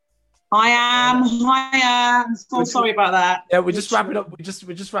 I am. I'm so sorry about that. Yeah, we're just wrapping up. We're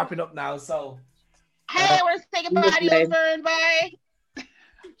just wrapping up now. So. Hey, we're saying goodbye to you, Laverne. Bye.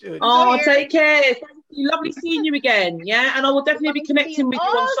 Oh, take care. Thank you. Lovely seeing you again. Yeah, and I will definitely be connecting with you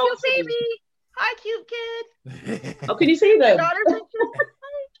on social. social. Baby. Hi, cute kid. Oh, can you see them?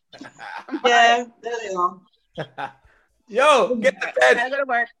 Yeah, there they are. Yo, get to bed. I gotta go to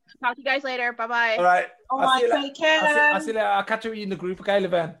work. Talk to you guys later. Bye-bye. All right. All right, take care. I'll see you later. I'll catch up with you in the group, okay,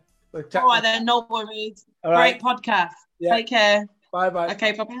 Laverne? All right then, no worries. All right. Great podcast. Yeah. Take care. Bye.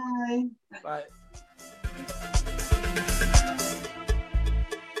 Okay, bye-bye. Bye.